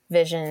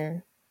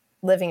vision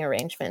living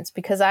arrangements,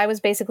 because I was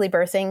basically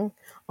birthing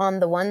on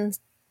the one,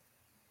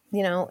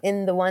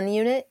 in the one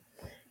unit,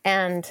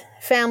 and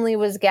family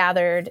was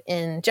gathered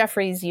in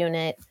Jeffrey's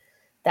unit.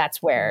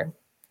 That's where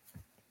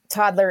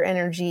toddler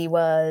energy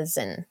was,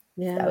 and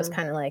that was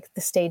kind of like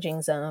the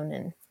staging zone,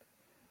 and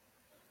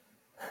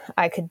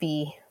I could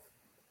be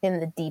in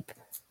the deep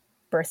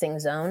birthing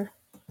zone.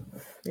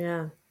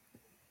 Yeah.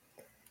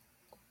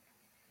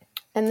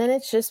 And then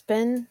it's just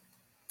been,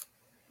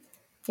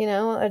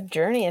 a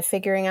journey of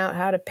figuring out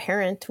how to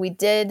parent. We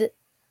did,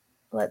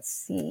 let's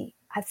see,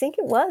 I think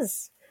it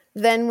was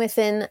then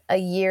within a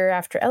year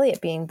after Elliot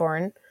being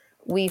born,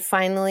 we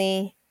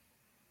finally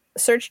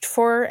searched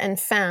for and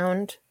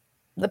found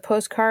the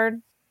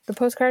postcard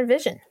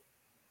vision.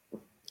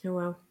 Oh,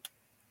 wow.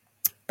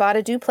 Bought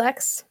a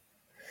duplex.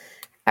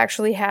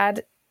 Actually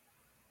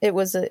it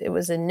was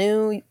a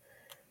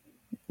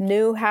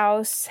new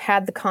house,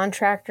 had the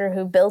contractor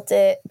who built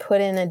it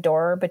put in a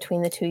door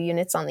between the two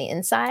units on the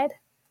inside.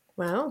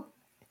 Wow.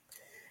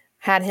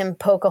 Had him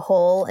poke a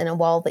hole in a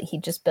wall that he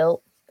just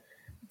built.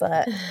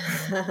 But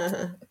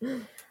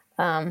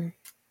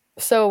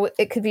so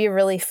it could be a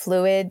really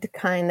fluid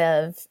kind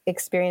of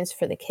experience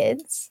for the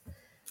kids.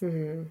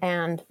 Mm-hmm.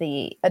 And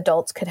the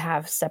adults could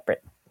have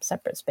separate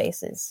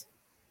spaces.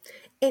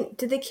 And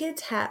did the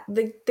kids have,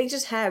 they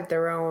just had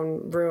their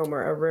own room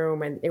or a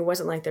room, and it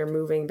wasn't like they're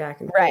moving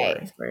back and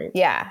forth, right?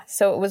 Yeah.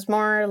 So it was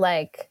more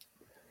like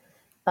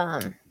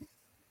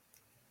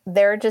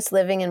they're just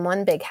living in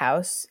one big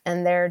house,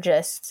 and they're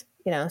just,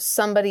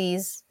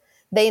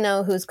 they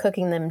know who's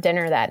cooking them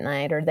dinner that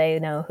night, or they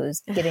know who's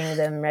getting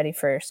them ready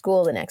for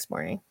school the next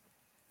morning.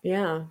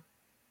 Yeah.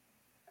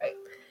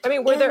 I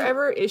mean, were there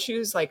ever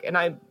issues like, and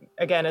I'm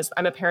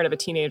a parent of a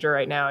teenager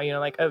right now,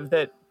 of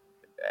the,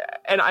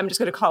 and I'm just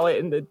going to call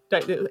it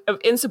of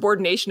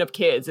insubordination of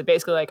kids. That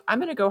basically like, I'm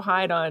going to go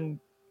hide on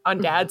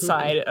dad's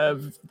side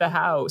of the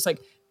house. Like,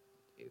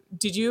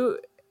 did you,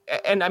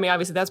 and I mean,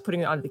 obviously that's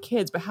putting it onto the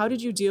kids, but how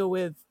did you deal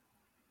with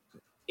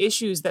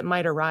issues that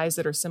might arise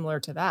that are similar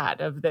to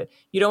that, of that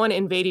you don't want to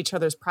invade each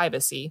other's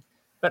privacy,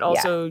 but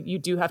also you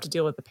do have to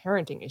deal with the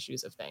parenting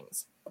issues of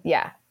things?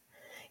 Yeah.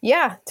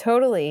 Yeah,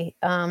 totally.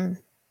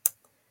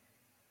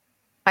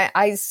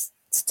 I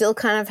still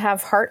kind of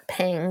have heart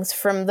pangs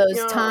from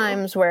those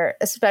times where,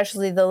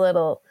 especially the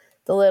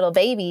little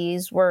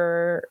babies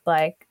were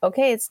like,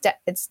 okay, it's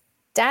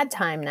dad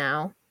time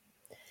now.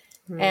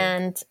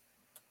 And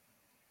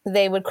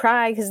they would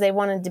cry because they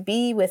wanted to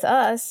be with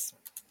us.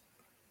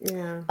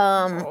 Yeah.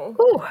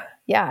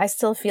 Yeah, I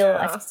still feel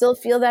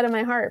that in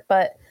my heart,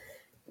 but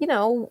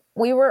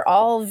we were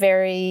all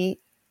very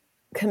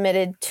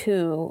committed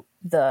to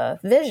the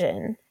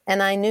vision,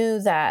 and I knew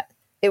that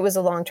it was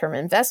a long-term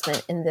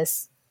investment in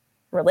this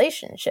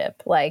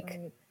relationship. Like,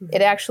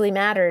 it actually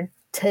mattered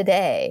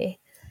today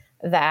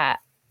that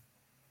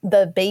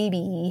the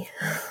baby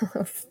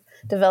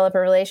develop a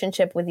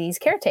relationship with these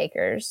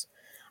caretakers.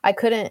 I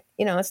couldn't,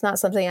 it's not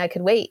something I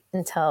could wait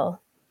until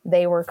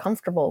they were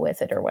comfortable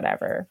with it or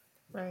whatever,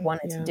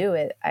 wanted to do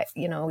it.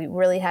 We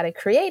really had to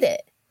create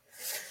it.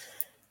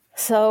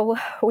 So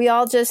we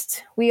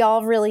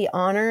all really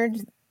honored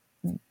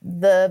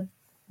the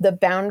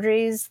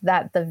boundaries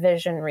that the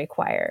vision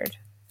required.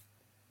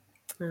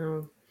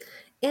 Oh.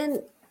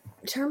 And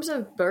in terms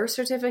of birth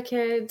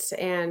certificates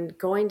and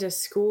going to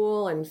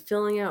school and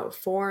filling out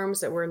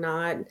forms that were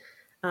not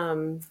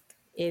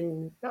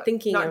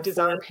thinking of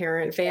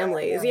four-parent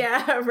families.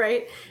 Yeah,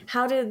 right.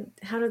 How did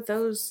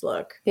those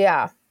look?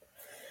 Yeah.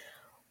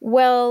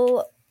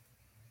 Well,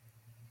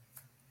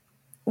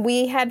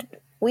 we had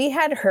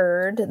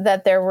heard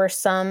that there were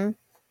some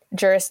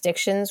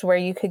jurisdictions where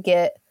you could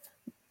get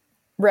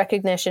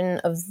recognition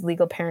of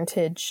legal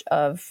parentage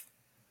of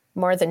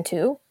more than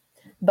two,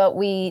 but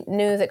we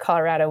knew that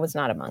Colorado was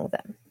not among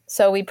them.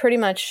 So we pretty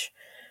much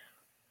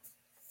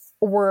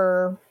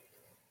were,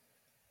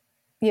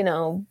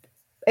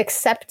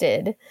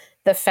 accepted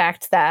the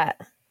fact that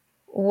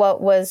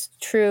what was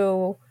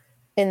true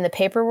in the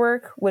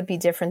paperwork would be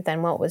different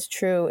than what was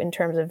true in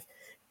terms of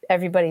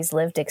everybody's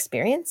lived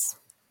experience.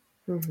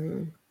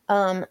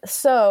 Mm-hmm.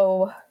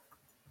 So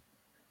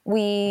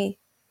we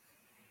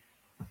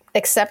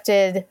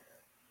accepted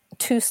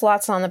 2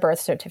 slots on the birth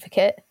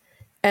certificate,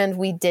 and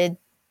we did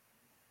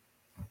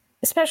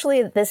especially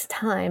at this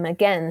time,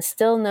 again,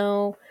 still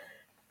no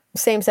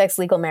same-sex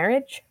legal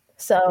marriage.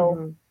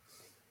 So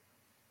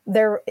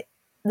there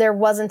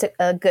wasn't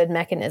a good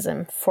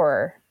mechanism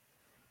for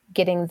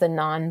getting the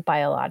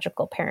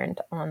non-biological parent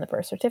on the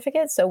birth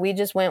certificate. So we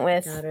just went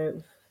with Got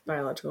it.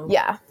 Biological.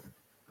 Yeah.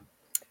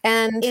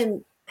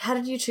 And how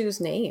did you choose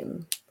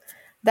name?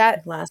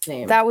 That last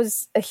name. That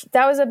was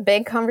a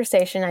big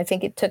conversation. I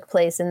think it took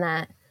place in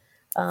that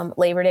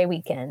Labor Day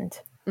weekend.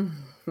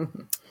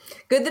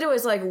 Good that it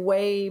was like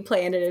way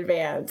planned in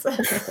advance.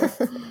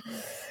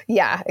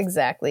 Yeah,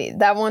 exactly.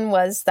 That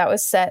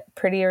was set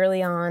pretty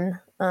early on.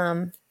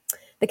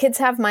 The kids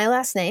have my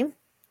last name,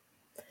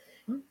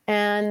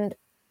 and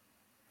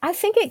I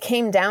think it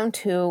came down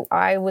to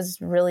I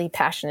was really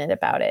passionate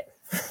about it.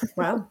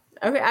 Wow.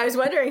 Okay, I was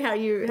wondering how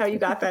you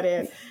got that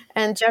in.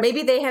 And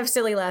maybe they have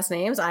silly last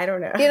names. I don't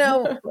know. You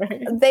know,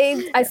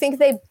 right. I think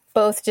they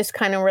both just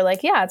kind of were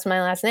like, yeah, it's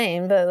my last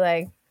name, but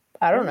like,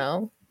 I don't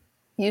know.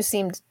 You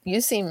seem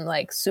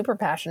like super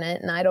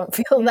passionate, and I don't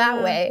feel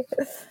that way.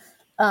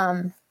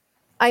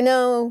 I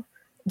know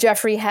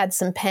Jeffrey had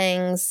some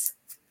pangs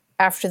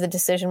after the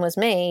decision was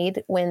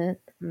made when,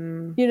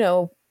 you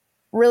know,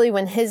 really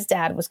when his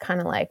dad was kind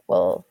of like,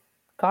 well,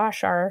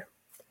 gosh, our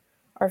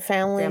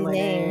family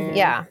name.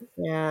 Yeah.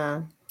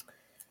 Yeah.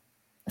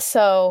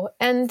 So,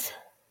 and,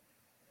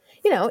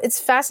 you know, it's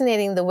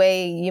fascinating the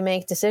way you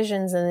make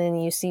decisions and then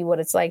you see what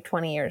it's like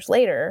 20 years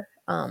later.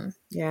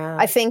 Yeah.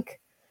 I think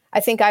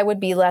I would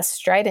be less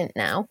strident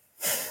now.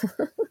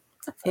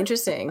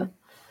 Interesting.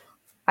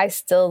 I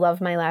still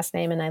love my last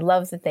name and I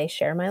love that they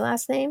share my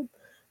last name,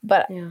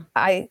 but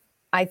I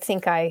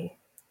think I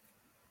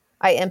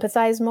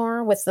empathize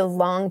more with the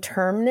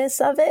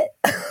long-termness of it.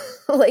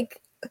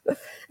 Like,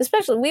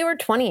 especially we were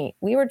 20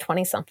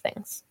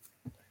 somethings.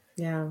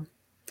 Yeah.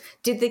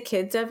 Did the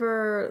kids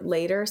ever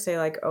later say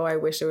like, oh, I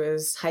wish it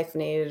was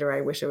hyphenated or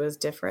I wish it was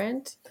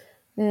different?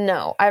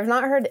 No, I've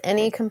not heard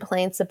any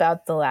complaints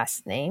about the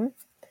last name.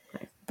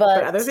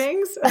 But other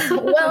things?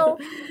 Well,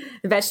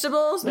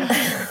 vegetables? No.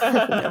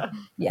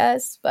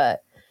 Yes,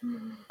 but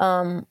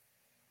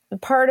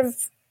part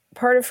of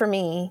for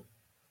me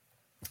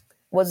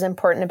what's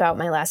important about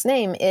my last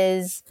name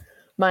is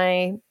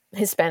my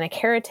Hispanic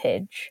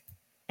heritage.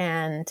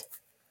 And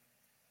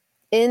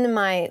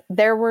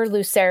there were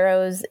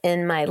Luceros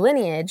in my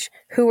lineage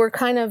who were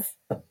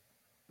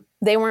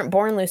they weren't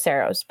born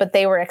Luceros, but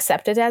they were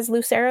accepted as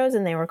Luceros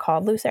and they were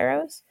called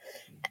Luceros.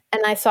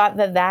 And I thought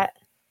that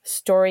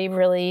story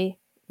really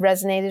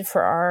resonated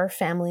for our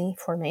family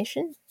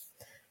formation,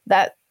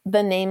 that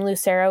the name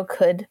Lucero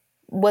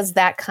was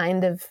that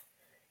kind of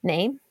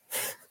name.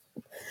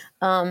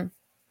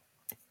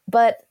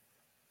 But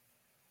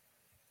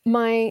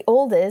my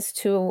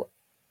oldest, who,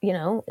 you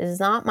know, is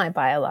not my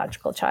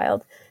biological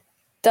child,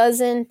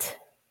 doesn't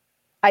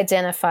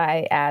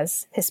identify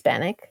as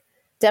Hispanic,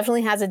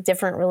 definitely has a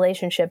different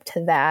relationship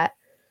to that.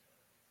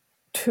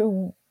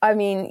 I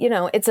mean, you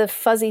know, it's a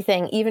fuzzy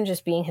thing. Even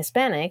just being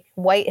Hispanic,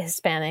 white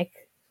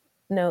Hispanic,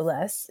 no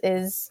less,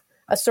 is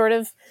a sort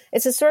of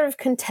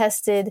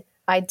contested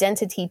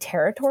identity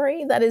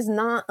territory that is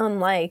not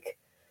unlike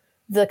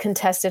the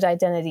contested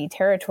identity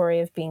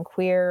territory of being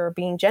queer or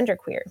being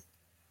genderqueer.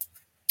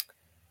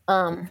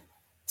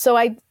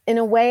 So in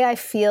a way, I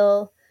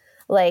feel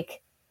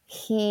like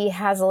he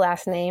has a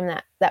last name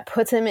that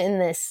puts him in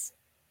this,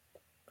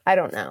 I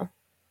don't know,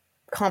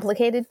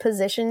 complicated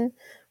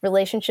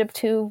relationship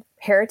to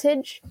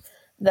heritage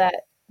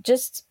that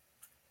just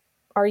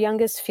our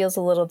youngest feels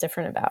a little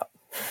different about.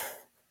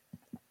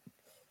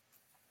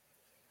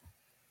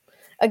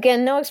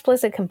 Again, no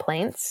explicit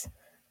complaints,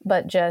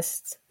 but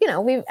just, you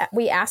know,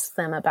 we asked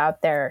them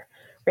about their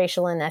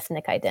racial and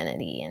ethnic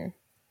identity, and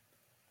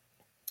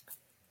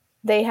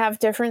they have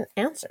different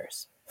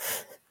answers.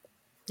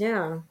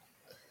 Yeah.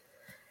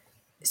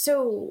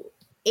 So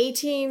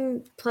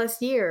 18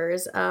 plus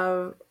years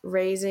of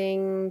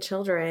raising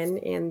children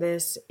in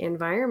this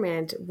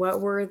environment,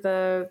 what were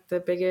the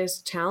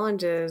biggest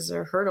challenges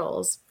or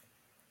hurdles?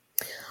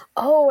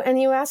 Oh, and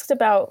you asked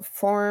about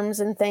forms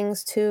and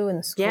things too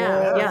in school.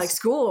 Yeah, like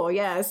school,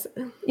 yes.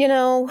 You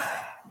know,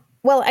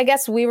 well, I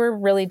guess we were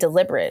really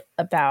deliberate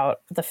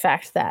about the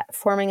fact that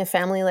forming a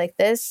family like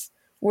this,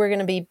 we're going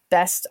to be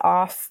best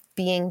off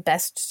being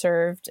best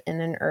served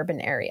in an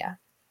urban area.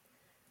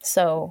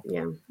 So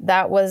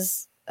that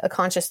was a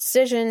conscious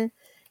decision,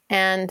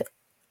 and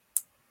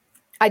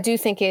I do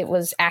think it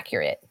was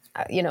accurate.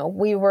 You know,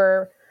 we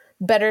were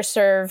better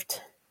served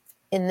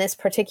in this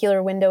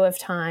particular window of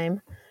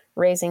time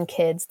raising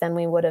kids than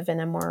we would have in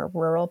a more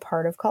rural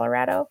part of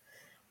Colorado,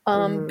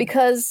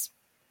 because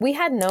we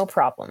had no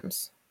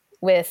problems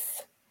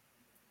with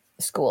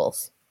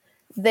schools.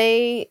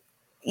 They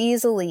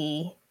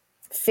easily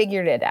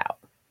figured it out.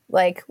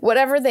 Like,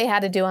 whatever they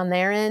had to do on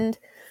their end,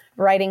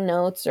 writing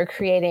notes or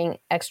creating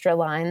extra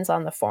lines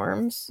on the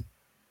forms,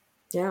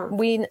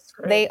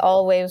 they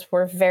always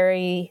were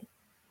very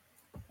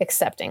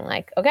accepting.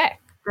 Like, okay,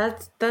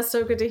 That's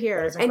so good to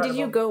hear. That is And did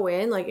you incredible. go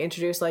in, like,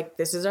 introduce, like,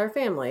 this is our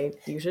family,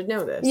 you should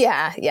know this?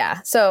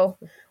 Yeah. So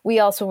we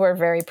also were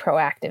very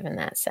proactive in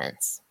that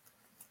sense.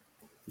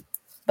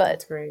 But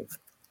That's great.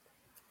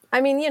 I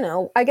mean,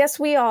 I guess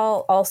we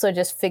all also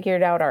just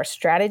figured out our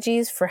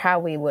strategies for how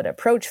we would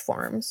approach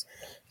forms.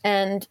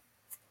 And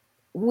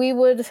we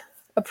would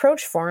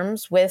approach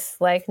forms with,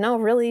 like, no,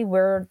 really,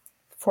 we're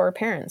for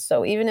parents.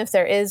 So even if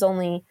there is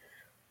only,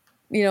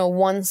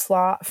 one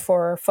slot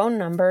for phone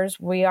numbers,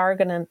 we are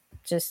going to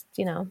just,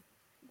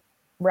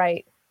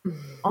 write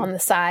on the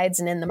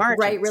sides and in the margins.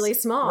 Write really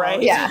small.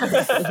 Right.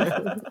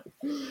 Yeah.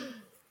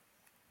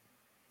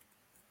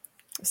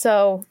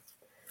 So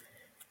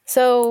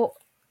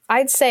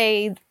I'd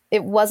say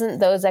it wasn't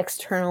those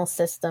external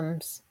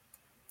systems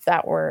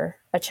that were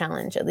a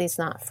challenge, at least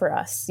not for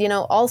us.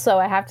 Also,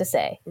 I have to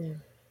say,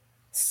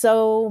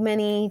 so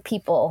many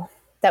people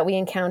that we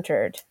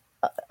encountered,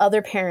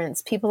 other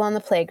parents, people on the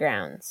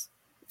playgrounds,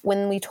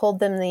 when we told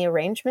them the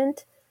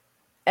arrangement,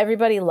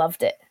 everybody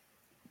loved it.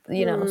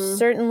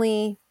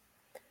 Certainly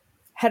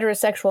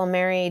heterosexual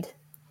married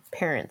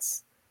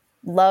parents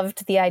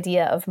loved the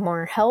idea of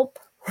more help.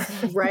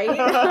 Right?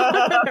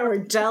 We're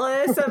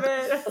jealous of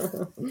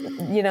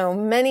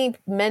it.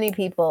 Many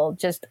people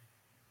just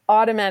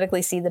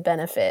automatically see the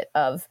benefit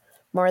of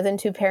more than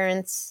two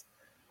parents,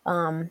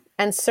 and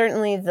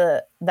certainly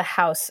the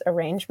house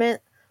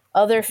arrangement.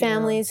 Other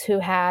families who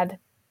had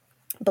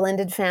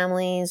blended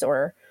families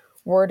or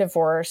were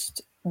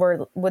divorced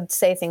would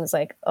say things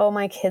like, "Oh,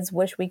 my kids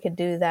wish we could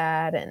do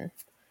that," and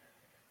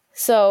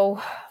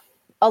so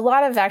a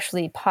lot of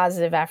actually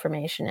positive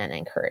affirmation and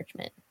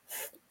encouragement.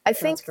 I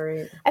think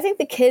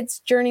the kids'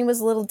 journey was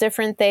a little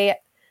different. They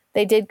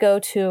did go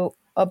to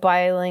a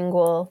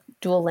bilingual,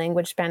 dual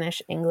language,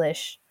 Spanish,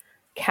 English,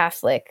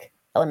 Catholic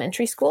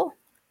elementary school.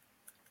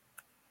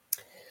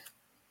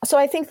 So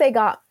I think they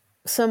got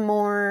some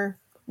more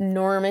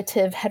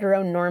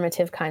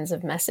heteronormative kinds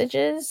of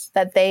messages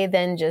that they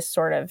then just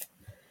sort of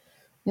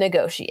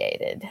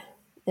negotiated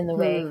in the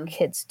way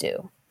kids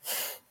do.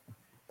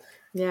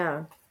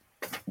 Yeah.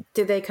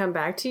 Did they come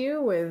back to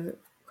you with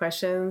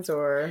questions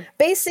or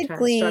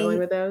basically struggling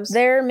with those?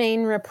 Their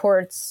main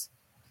reports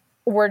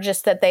were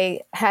just that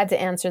they had to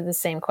answer the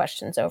same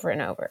questions over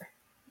and over.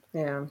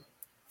 Yeah.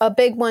 A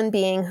big one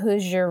being,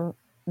 who's your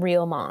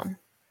real mom?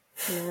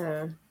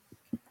 Yeah.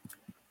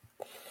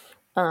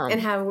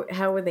 And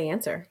how would they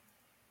answer?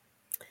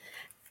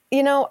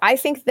 I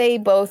think they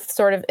both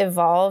sort of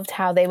evolved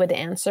how they would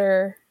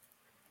answer.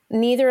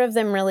 Neither of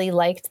them really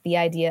liked the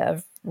idea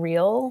of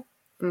real,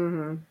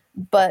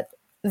 but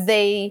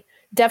they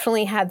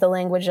definitely had the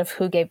language of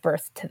who gave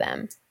birth to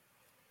them.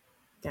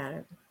 Got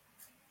it.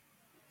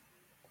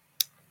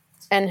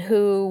 And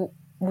who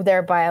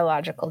their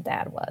biological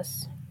dad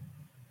was.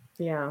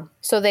 Yeah.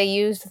 So they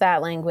used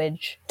that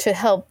language to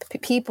help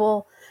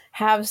people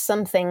have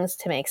some things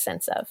to make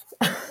sense of.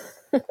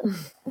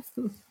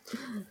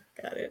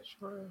 Got it.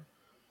 Sure.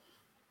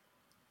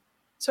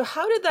 So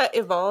how did that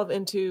evolve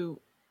into,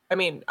 I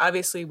mean,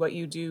 obviously what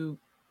you do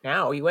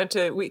now? You went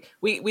to,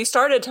 we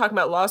started talking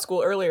about law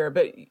school earlier,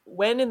 but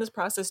when in this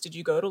process did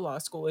you go to law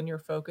school and your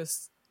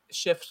focus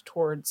shift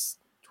towards,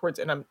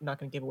 and I'm not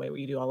going to give away what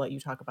you do, I'll let you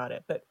talk about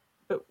it, but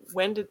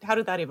how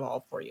did that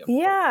evolve for you?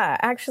 Yeah,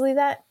 actually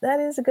that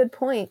is a good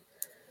point.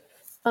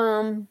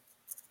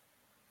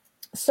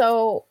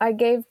 So I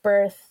gave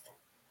birth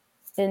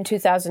in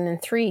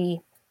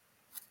 2003,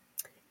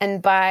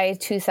 and by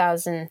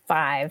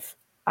 2005,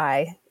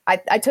 I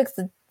took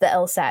the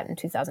LSAT in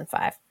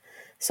 2005.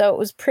 So it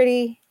was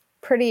pretty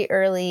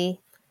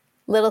early,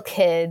 little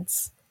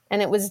kids,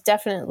 and it was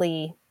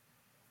definitely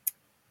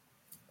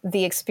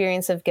the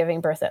experience of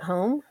giving birth at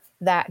home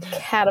that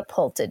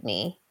catapulted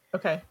me.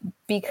 Okay.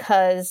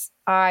 Because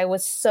I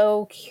was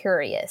so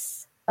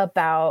curious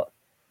about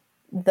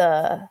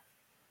the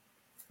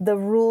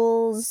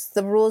rules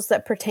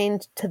that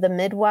pertained to the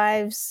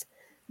midwives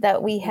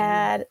that we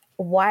had.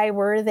 Why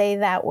were they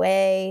that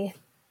way?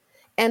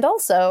 And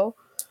also,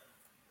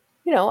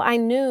 I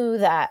knew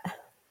that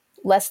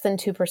less than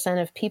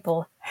 2% of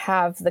people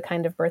have the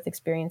kind of birth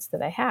experience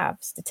that I have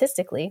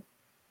statistically.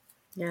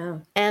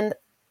 Yeah. And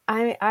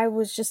I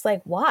was just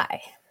like,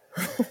 why?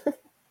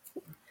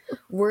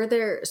 Were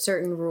there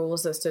certain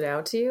rules that stood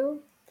out to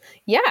you?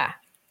 Yeah,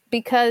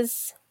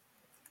 because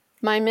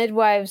my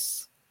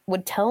midwives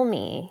would tell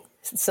me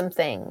some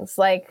things.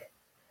 Like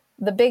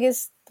the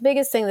biggest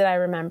thing that I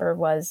remember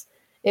was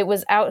it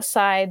was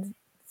outside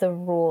the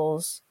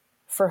rules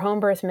for home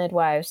birth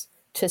midwives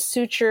to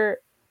suture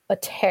a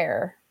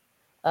tear,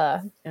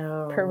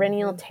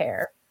 perineal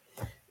tear.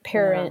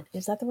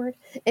 Is that the word?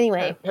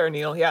 Anyway.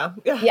 Perineal, yeah.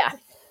 Yeah.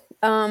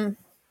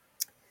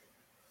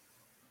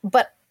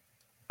 But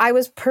I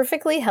was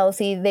perfectly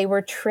healthy. They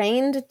were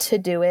trained to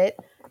do it.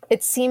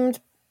 It seemed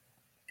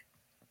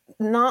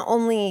not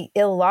only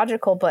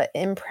illogical, but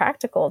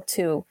impractical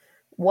to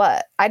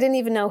what? I didn't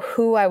even know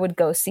who I would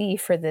go see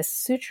for this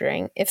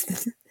suturing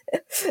if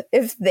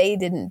they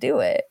didn't do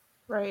it.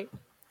 Right.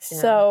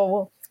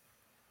 So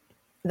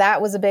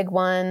that was a big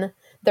one.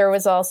 There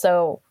was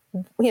also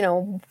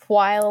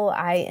while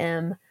I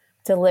am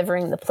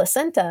delivering the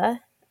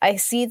placenta, I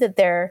see that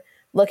they're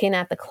looking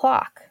at the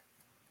clock.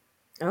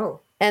 Oh.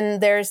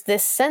 And there's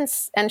this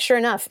sense, and sure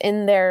enough,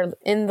 in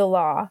the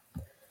law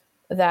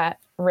that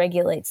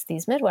regulates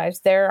these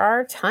midwives, there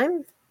are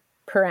time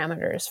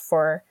parameters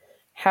for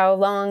how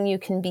long you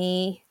can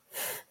be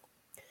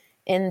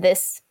in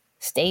this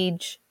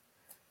stage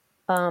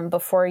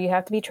before you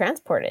have to be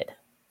transported.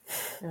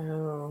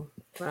 Oh,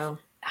 wow.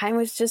 I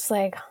was just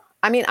like,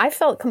 I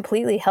felt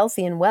completely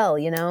healthy and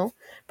well,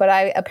 but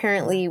I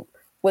apparently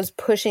was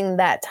pushing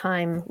that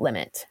time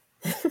limit.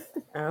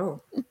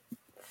 Oh.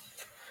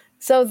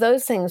 So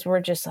those things were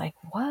just like,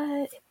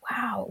 what?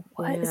 Wow,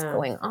 what is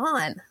going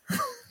on?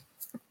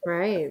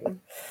 Right.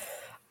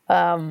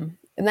 And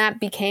that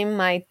became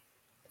my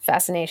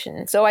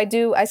fascination. So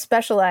I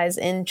specialize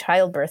in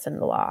childbirth in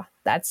the law.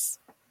 That's,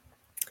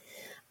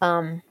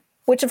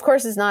 which of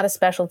course is not a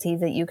specialty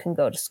that you can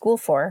go to school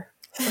for.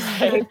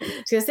 Right. I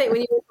was going to say,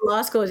 when you went to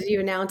law school, did you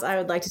announce I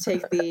would like to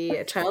take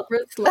the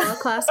childbirth law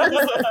classes?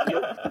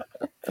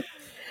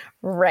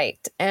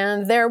 Right.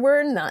 And there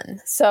were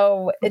none.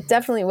 So it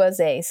definitely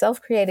was a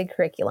self-created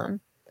curriculum,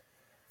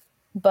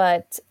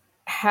 but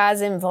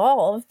has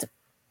involved,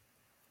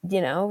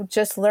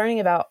 just learning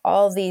about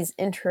all these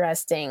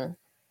interesting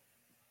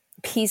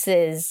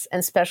pieces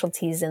and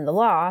specialties in the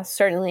law,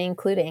 certainly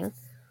including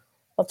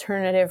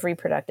alternative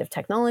reproductive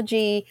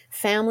technology,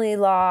 family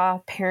law,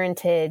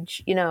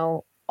 parentage,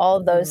 all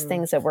of those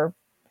things that were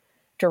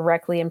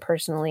directly and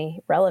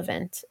personally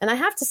relevant. And I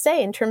have to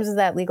say, in terms of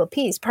that legal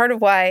piece, part of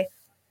why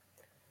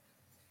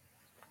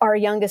our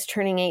youngest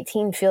turning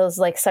 18 feels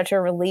like such a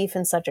relief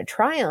and such a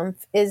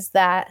triumph is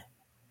that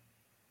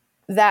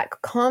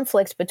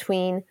conflict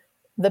between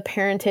the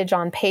parentage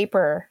on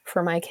paper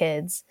for my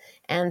kids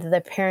and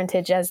the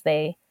parentage as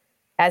they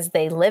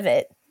live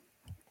it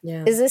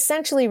is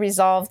essentially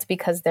resolved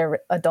because they're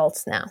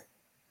adults now.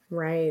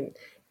 Right.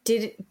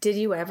 Did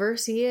you ever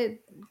see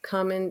it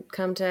come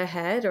to a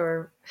head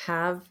or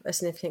have a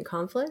significant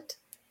conflict?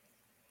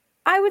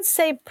 I would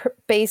say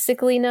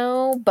basically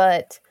no,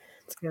 but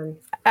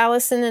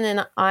Allison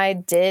and I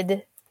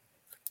did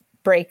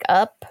break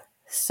up,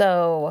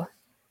 so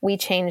we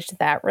changed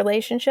that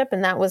relationship,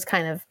 and that was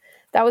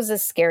a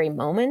scary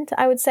moment,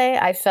 I would say.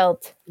 I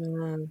felt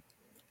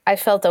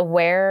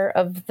aware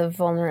of the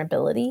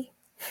vulnerability.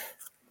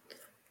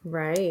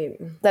 Right.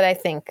 That I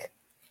think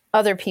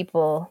other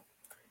people,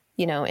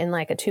 in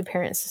like a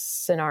two-parent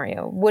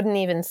scenario wouldn't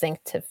even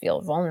think to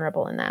feel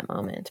vulnerable in that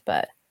moment,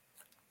 but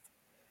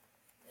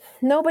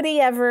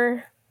nobody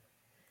ever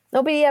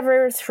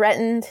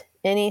threatened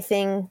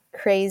anything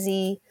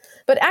crazy.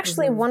 But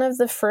actually, one of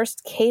the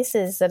first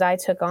cases that I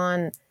took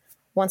on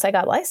once I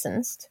got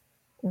licensed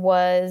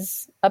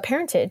was a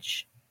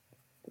parentage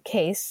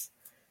case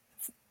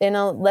in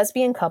a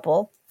lesbian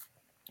couple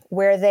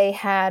where they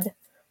had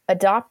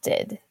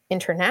adopted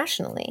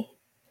internationally.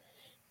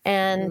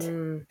 And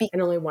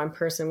and only one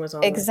person was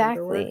on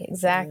exactly.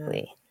 Yeah.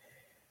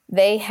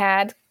 They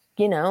had,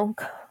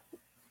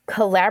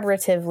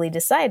 collaboratively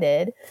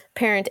decided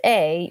parent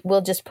A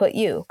will just put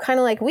you, kind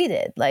of like we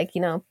did, like,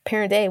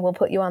 parent A will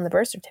put you on the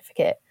birth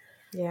certificate.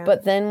 Yeah.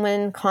 But then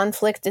when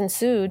conflict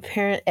ensued,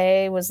 parent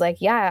A was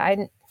like,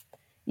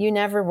 you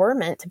never were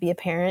meant to be a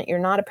parent. You're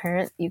not a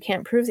parent. You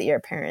can't prove that you're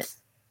a parent.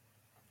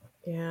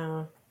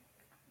 Yeah.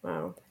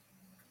 Wow.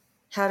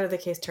 How did the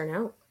case turn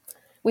out?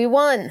 We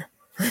won.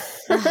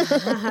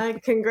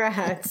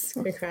 Congrats.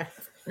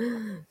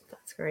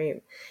 That's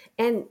great.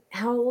 And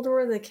how old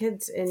were the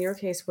kids in your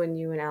case when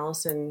you and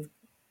Allison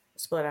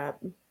split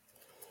up?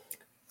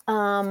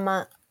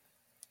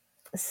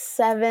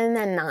 7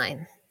 and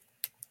 9.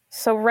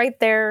 So right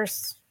there,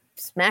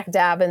 smack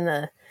dab in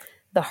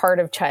the heart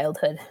of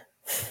childhood.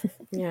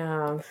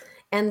 Yeah.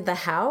 And the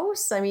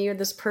house? I mean, you're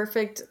this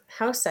perfect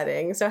house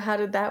setting. So how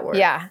did that work?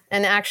 Yeah.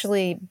 And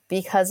actually,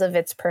 because of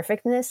its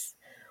perfectness,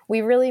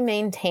 we really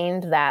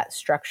maintained that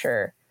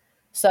structure.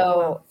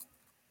 So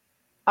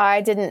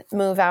I didn't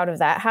move out of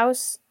that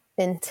house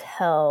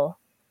until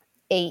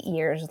 8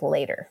 years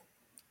later.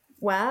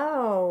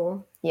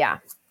 Wow. Yeah.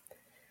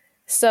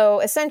 So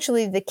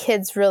essentially, the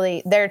kids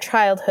their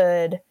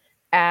childhood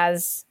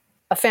as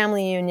a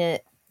family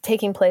unit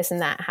taking place in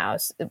that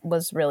house, it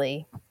was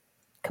really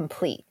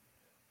complete.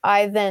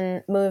 I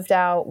then moved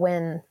out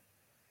when,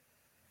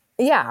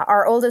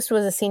 our oldest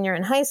was a senior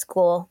in high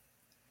school,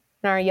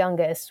 and our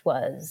youngest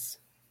was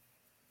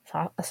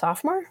a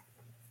sophomore.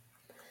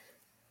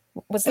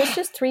 Was this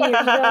just 3 years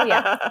ago?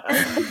 Yeah.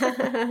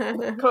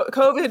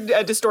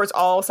 COVID distorts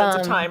all sense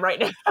of time right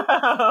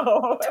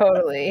now.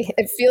 Totally.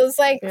 It feels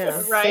like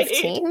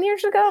 15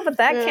 years ago, but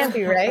that can't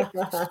be right.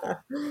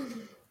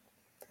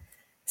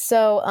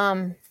 So,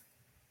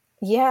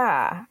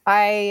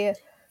 I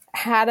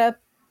had a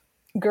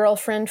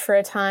girlfriend for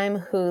a time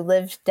who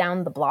lived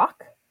down the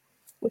block,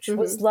 which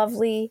was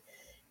lovely.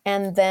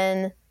 And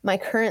then my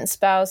current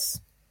spouse,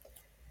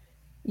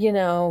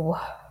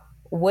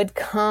 would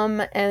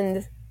come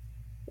and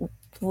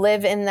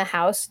live in the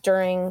house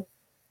during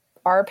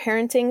our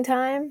parenting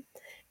time.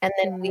 And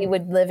then we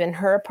would live in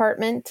her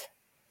apartment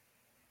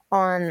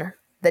on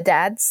the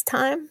dad's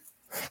time.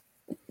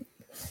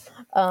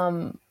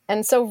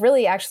 And so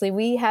really, actually,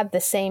 we had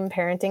the same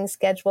parenting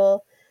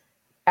schedule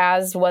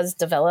as was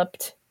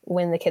developed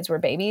when the kids were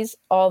babies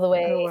all the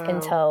way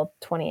until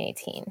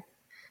 2018.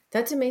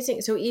 That's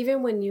amazing. So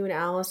even when you and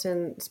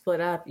Allison split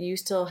up, you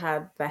still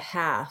had the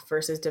half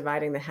versus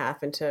dividing the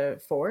half into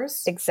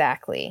fours?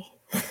 Exactly.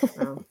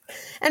 Wow.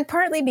 And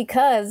partly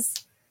because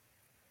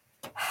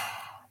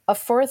a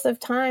fourth of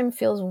time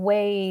feels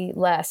way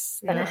less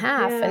than a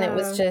half. And it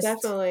was just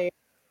definitely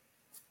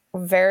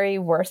very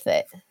worth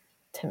it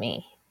to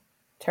me,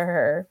 to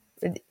her.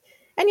 And,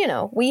 you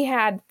know, we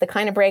had the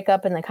kind of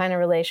breakup and the kind of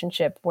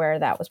relationship where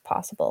that was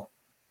possible.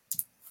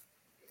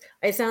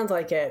 It sounds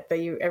like it,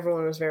 that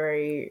everyone was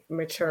very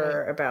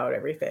mature about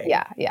everything.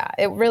 Yeah.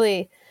 It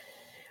really,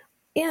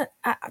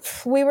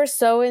 we were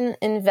so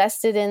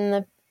invested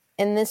in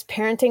this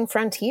parenting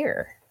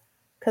frontier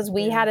because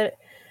we had it,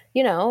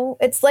 you know,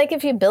 it's like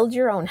if you build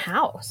your own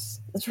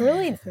house, it's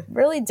really,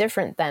 really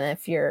different than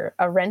if you're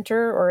a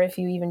renter or if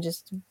you even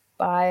just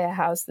buy a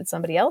house that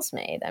somebody else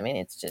made. I mean,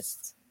 it's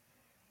just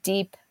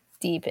deep,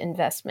 deep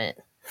investment.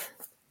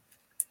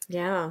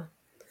 Yeah.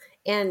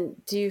 And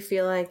do you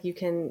feel like you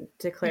can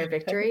declare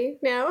victory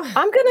now?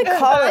 I'm going to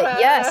call it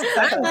yes.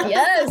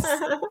 Yes.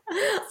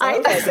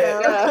 I think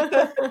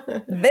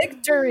so.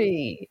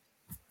 Victory.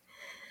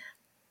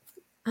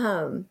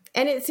 And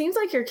it seems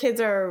like your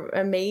kids are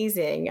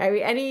amazing. I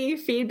mean, any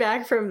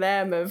feedback from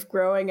them of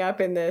growing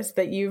up in this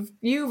that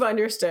you've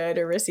understood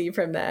or received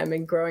from them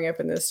and growing up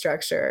in this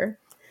structure?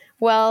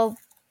 Well,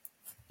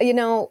 you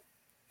know,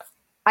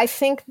 I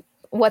think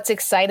what's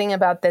exciting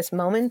about this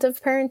moment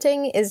of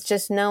parenting is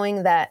just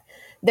knowing that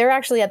they're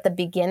actually at the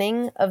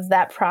beginning of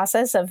that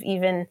process of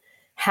even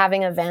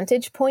having a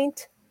vantage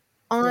point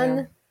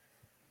on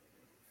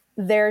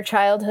their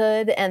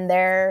childhood and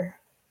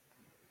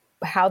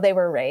how they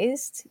were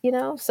raised, you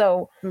know?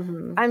 So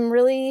I'm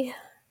really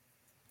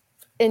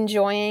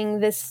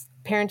enjoying this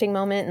parenting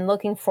moment and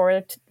looking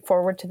forward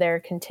to their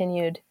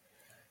continued,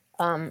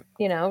 you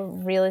know,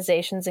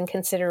 realizations and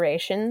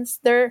considerations.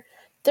 There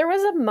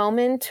was a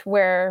moment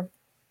where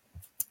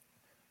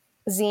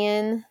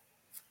Zian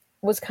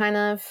was kind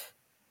of,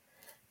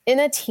 in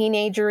a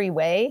teenagery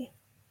way,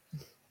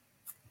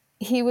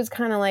 he was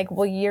kind of like,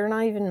 well, you're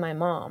not even my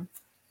mom.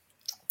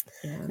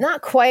 Yeah.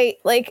 Not quite.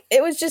 Like,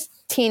 it was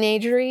just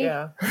teenagery.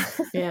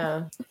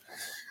 Yeah.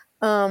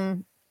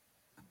 And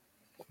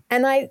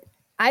I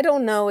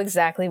don't know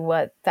exactly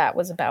what that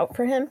was about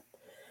for him,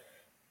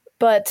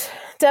 but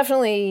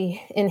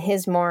definitely in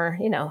his more,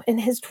 you know, in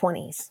his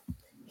 20s,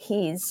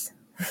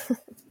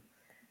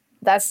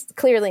 that's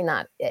clearly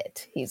not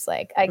it. He's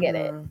like, I get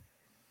it.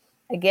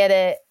 I get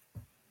it.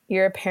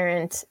 You're a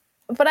parent.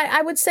 But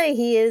I would say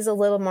he is a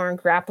little more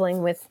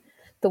grappling with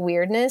the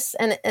weirdness.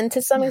 And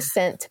to some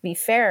extent, to be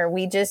fair,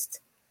 we just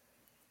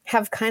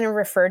have kind of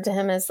referred to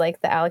him as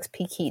like the Alex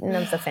P. Keaton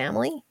of the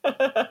family.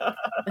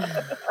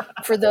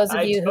 For those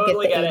of you who get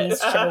the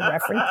 80s show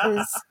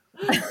references.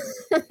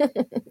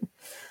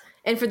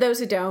 And for those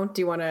who don't,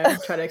 do you want to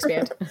try to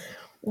expand?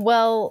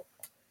 Well,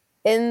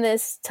 in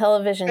this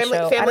television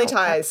show, Family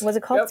Ties. Was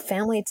it called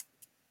Family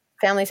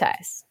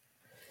Ties?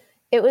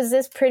 It was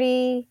this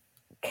pretty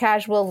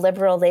casual,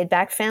 liberal,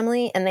 laid-back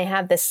family, and they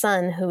had this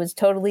son who was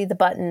totally the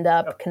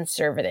buttoned-up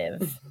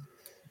conservative.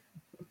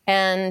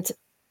 And,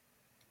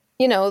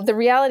 you know, the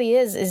reality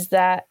is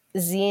that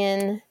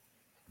Zian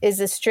is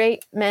a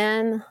straight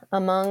man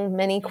among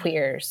many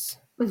queers.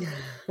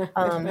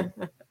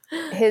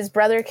 His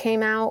brother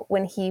came out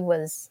when he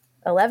was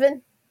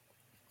 11.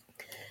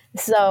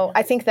 So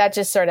I think that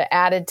just sort of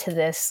added to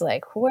this,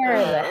 like, where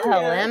the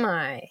hell am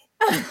I?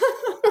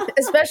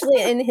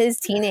 Especially in his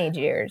teenage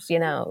years, you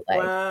know, like,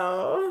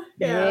 wow.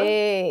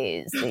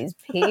 These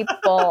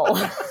people.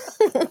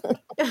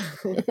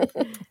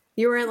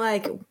 You weren't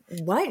like,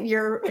 what?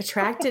 You're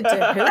attracted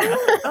to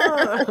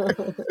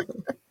who?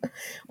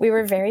 We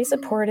were very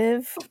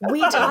supportive.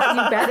 We taught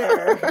you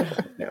better.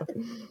 No.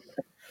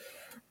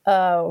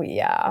 Oh,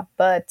 yeah.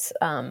 But,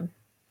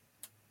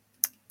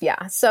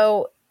 yeah.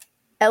 So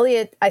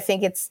Elliot, I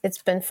think it's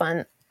been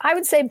fun. I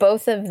would say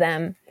both of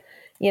them,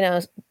 you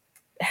know,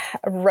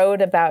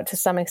 wrote about, to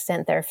some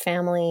extent, their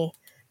family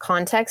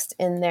context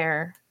in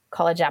their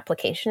college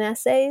application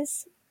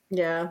essays.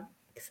 Yeah.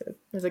 It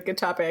was a good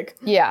topic.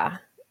 Yeah.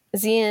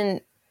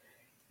 Zian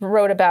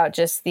wrote about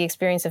just the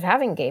experience of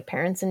having gay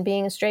parents and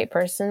being a straight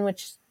person,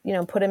 which, you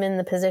know, put him in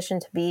the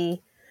position to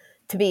be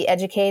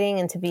educating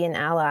and to be an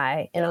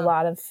ally in a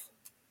lot of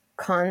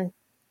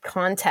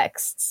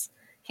contexts.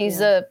 He's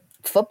a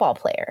football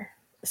player,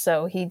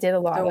 so he did a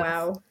lot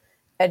of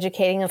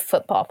educating of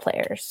football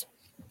players.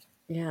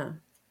 Yeah.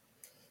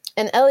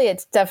 And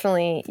Elliot's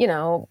definitely, you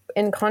know,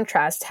 in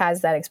contrast,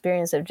 has that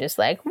experience of just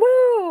like,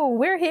 woo,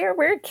 we're here,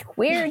 we're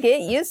queer,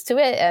 get used to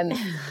it, and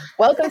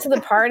welcome to the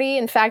party.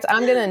 In fact,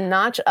 I'm going to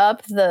notch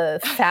up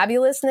the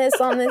fabulousness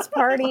on this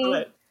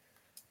party.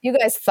 You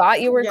guys thought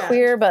you were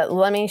queer, but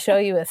let me show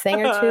you a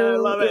thing or two. I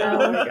love it.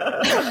 Oh my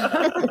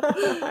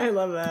God. I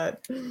love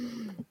that.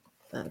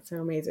 That's so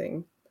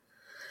amazing.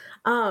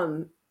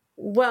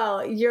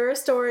 Well, your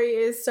story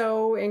is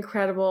so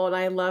incredible, and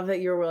I love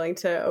that you're willing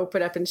to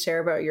open up and share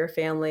about your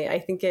family. I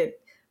think it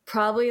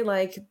probably,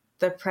 like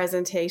the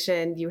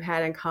presentation you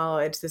had in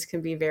college, this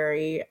can be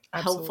very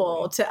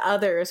helpful to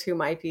others who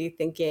might be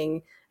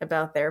thinking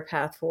about their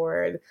path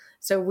forward.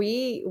 So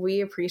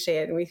we appreciate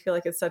it, and we feel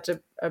like it's such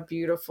a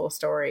beautiful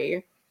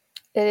story.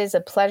 It is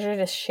a pleasure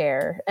to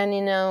share. And,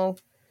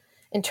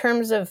 in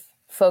terms of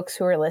folks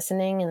who are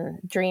listening and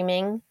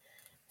dreaming,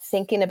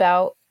 thinking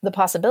about the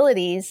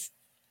possibilities,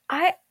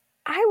 I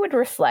would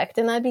reflect,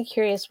 and I'd be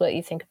curious what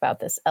you think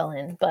about this,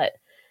 Ellen, but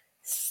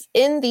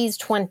in these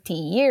 20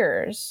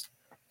 years,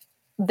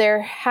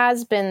 there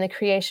has been the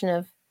creation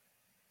of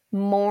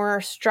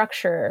more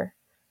structure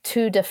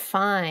to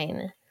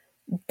define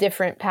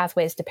different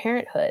pathways to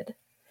parenthood.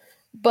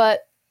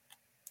 But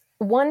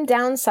one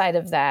downside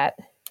of that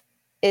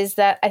is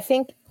that I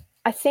think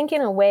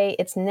in a way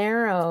it's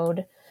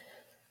narrowed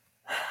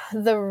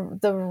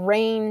the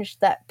range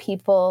that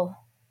people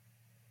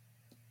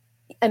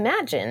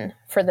imagine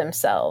for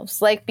themselves.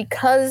 Like,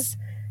 because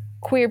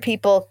queer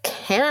people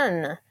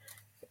can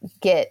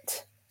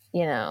get,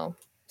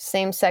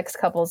 same-sex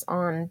couples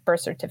on birth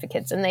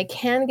certificates, and they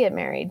can get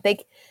married.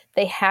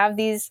 They have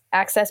these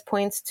access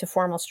points to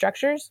formal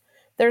structures.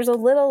 There's a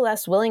little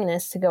less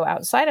willingness to go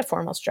outside of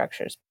formal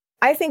structures.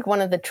 I think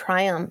one of the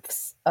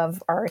triumphs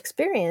of our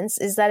experience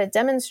is that it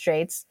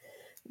demonstrates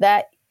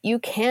that you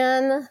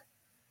can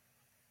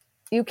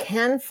do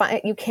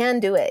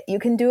it. You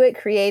can do it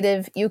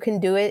creative. You can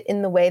do it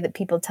in the way that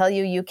people tell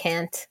you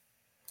can't.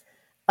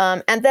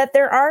 And that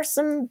there are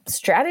some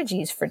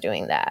strategies for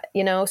doing that.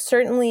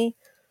 Certainly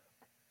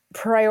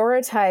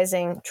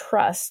prioritizing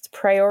trust,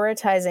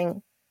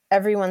 prioritizing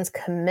everyone's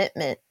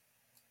commitment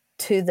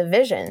to the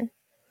vision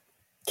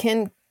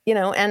can,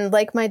 and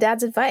like my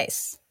dad's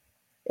advice,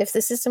 if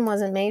the system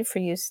wasn't made for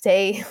you,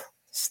 stay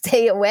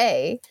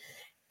away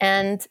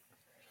and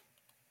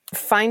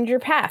find your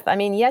path. I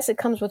mean, yes, it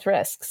comes with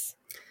risks.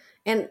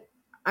 And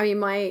I mean,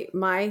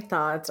 my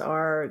thoughts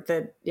are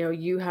that,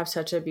 you have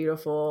such a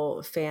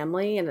beautiful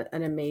family and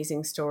an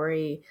amazing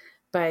story,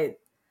 but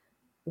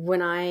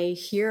when I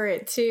hear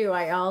it too,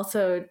 I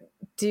also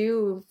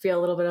do feel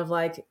a little bit of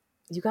like,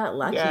 you got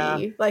lucky. Yeah.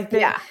 Like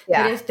that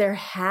if there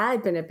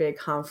had been a big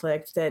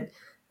conflict, that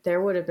there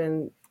could have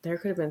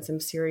been some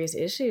serious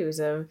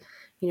issues of,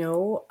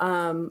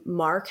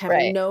 Mark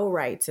having no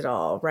rights at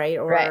all. Right.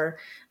 Or,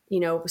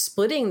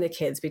 splitting the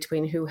kids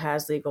between who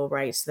has legal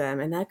rights to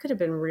them. And that could have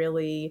been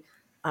really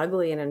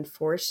ugly and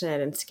unfortunate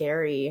and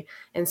scary.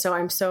 And so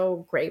I'm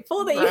so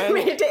grateful that you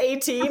made it to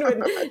 18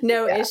 with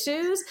no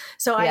issues.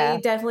 So I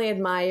definitely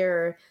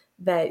admire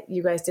that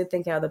you guys did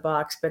think out of the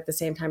box, but at the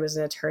same time, as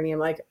an attorney, I'm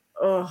like,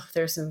 oh,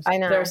 there's some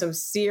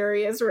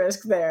serious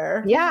risk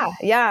there. Yeah.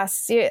 Yeah.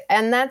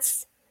 And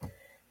that's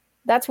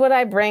what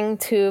I bring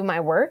to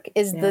my work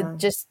is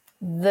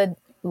the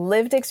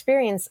lived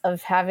experience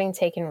of having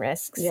taken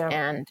risks.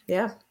 And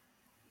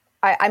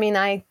I mean,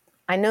 I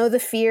know the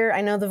fear,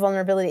 I know the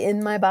vulnerability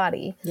in my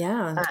body.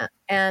 Yeah.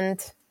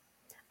 And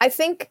I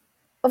think,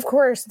 of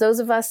course, those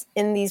of us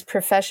in these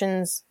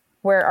professions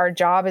where our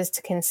job is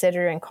to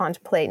consider and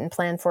contemplate and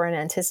plan for and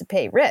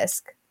anticipate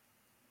risk,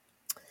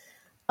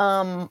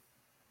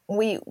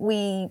 we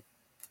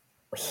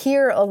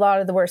hear a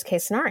lot of the worst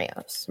case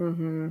scenarios.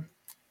 Mm-hmm.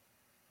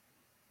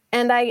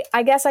 And I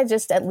guess I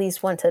just at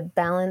least want to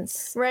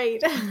balance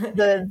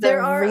the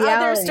there are reality.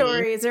 Other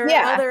stories, there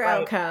are other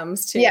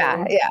outcomes too.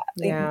 Yeah.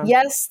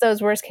 Yes,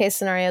 those worst case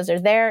scenarios are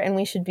there, and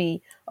we should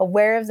be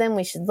aware of them.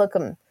 We should look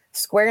them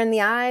square in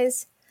the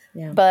eyes,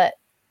 but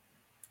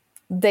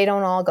they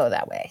don't all go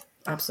that way.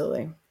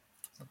 Absolutely.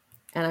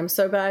 And I'm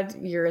so glad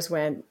yours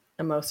went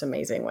a most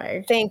amazing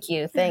way. Thank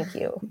you.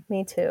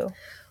 Me too.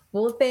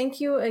 Well, thank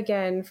you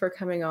again for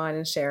coming on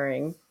and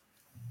sharing.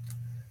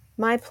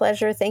 My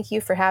pleasure. Thank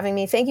you for having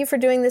me. Thank you for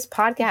doing this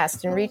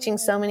podcast and reaching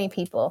so many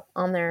people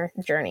on their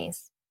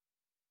journeys.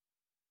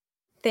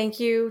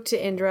 Thank you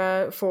to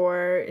Indra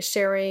for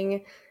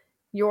sharing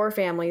your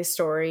family's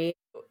story.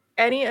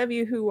 Any of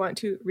you who want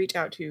to reach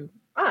out to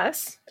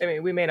us, I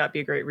mean, we may not be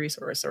a great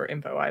resource or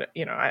info. I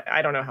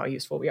don't know how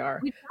useful we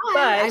are,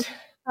 but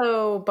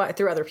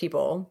through other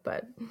people,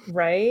 but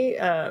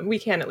we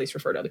can at least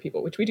refer to other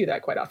people, which we do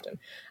that quite often.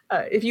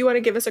 If you want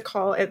to give us a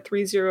call at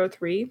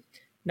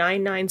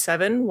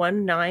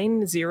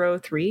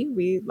 303-997-1903,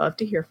 we love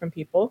to hear from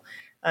people.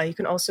 You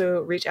can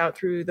also reach out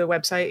through the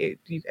website.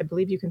 I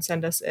believe you can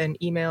send us an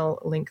email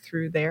link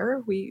through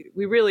there. We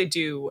really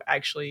do,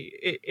 actually.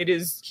 It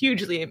is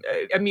hugely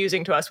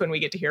amusing to us when we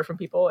get to hear from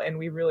people, and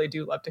we really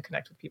do love to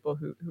connect with people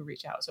who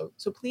reach out. So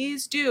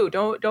please do.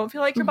 Don't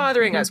feel like you're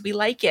bothering us. We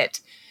like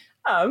it.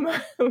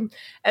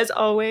 As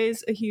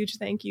always, a huge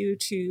thank you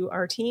to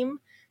our team,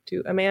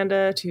 to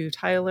Amanda, to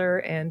Tyler,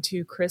 and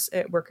to Chris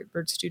at Work at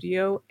Bird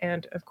Studio.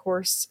 And of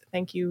course,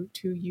 thank you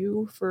to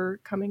you for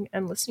coming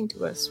and listening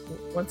to us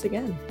once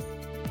again.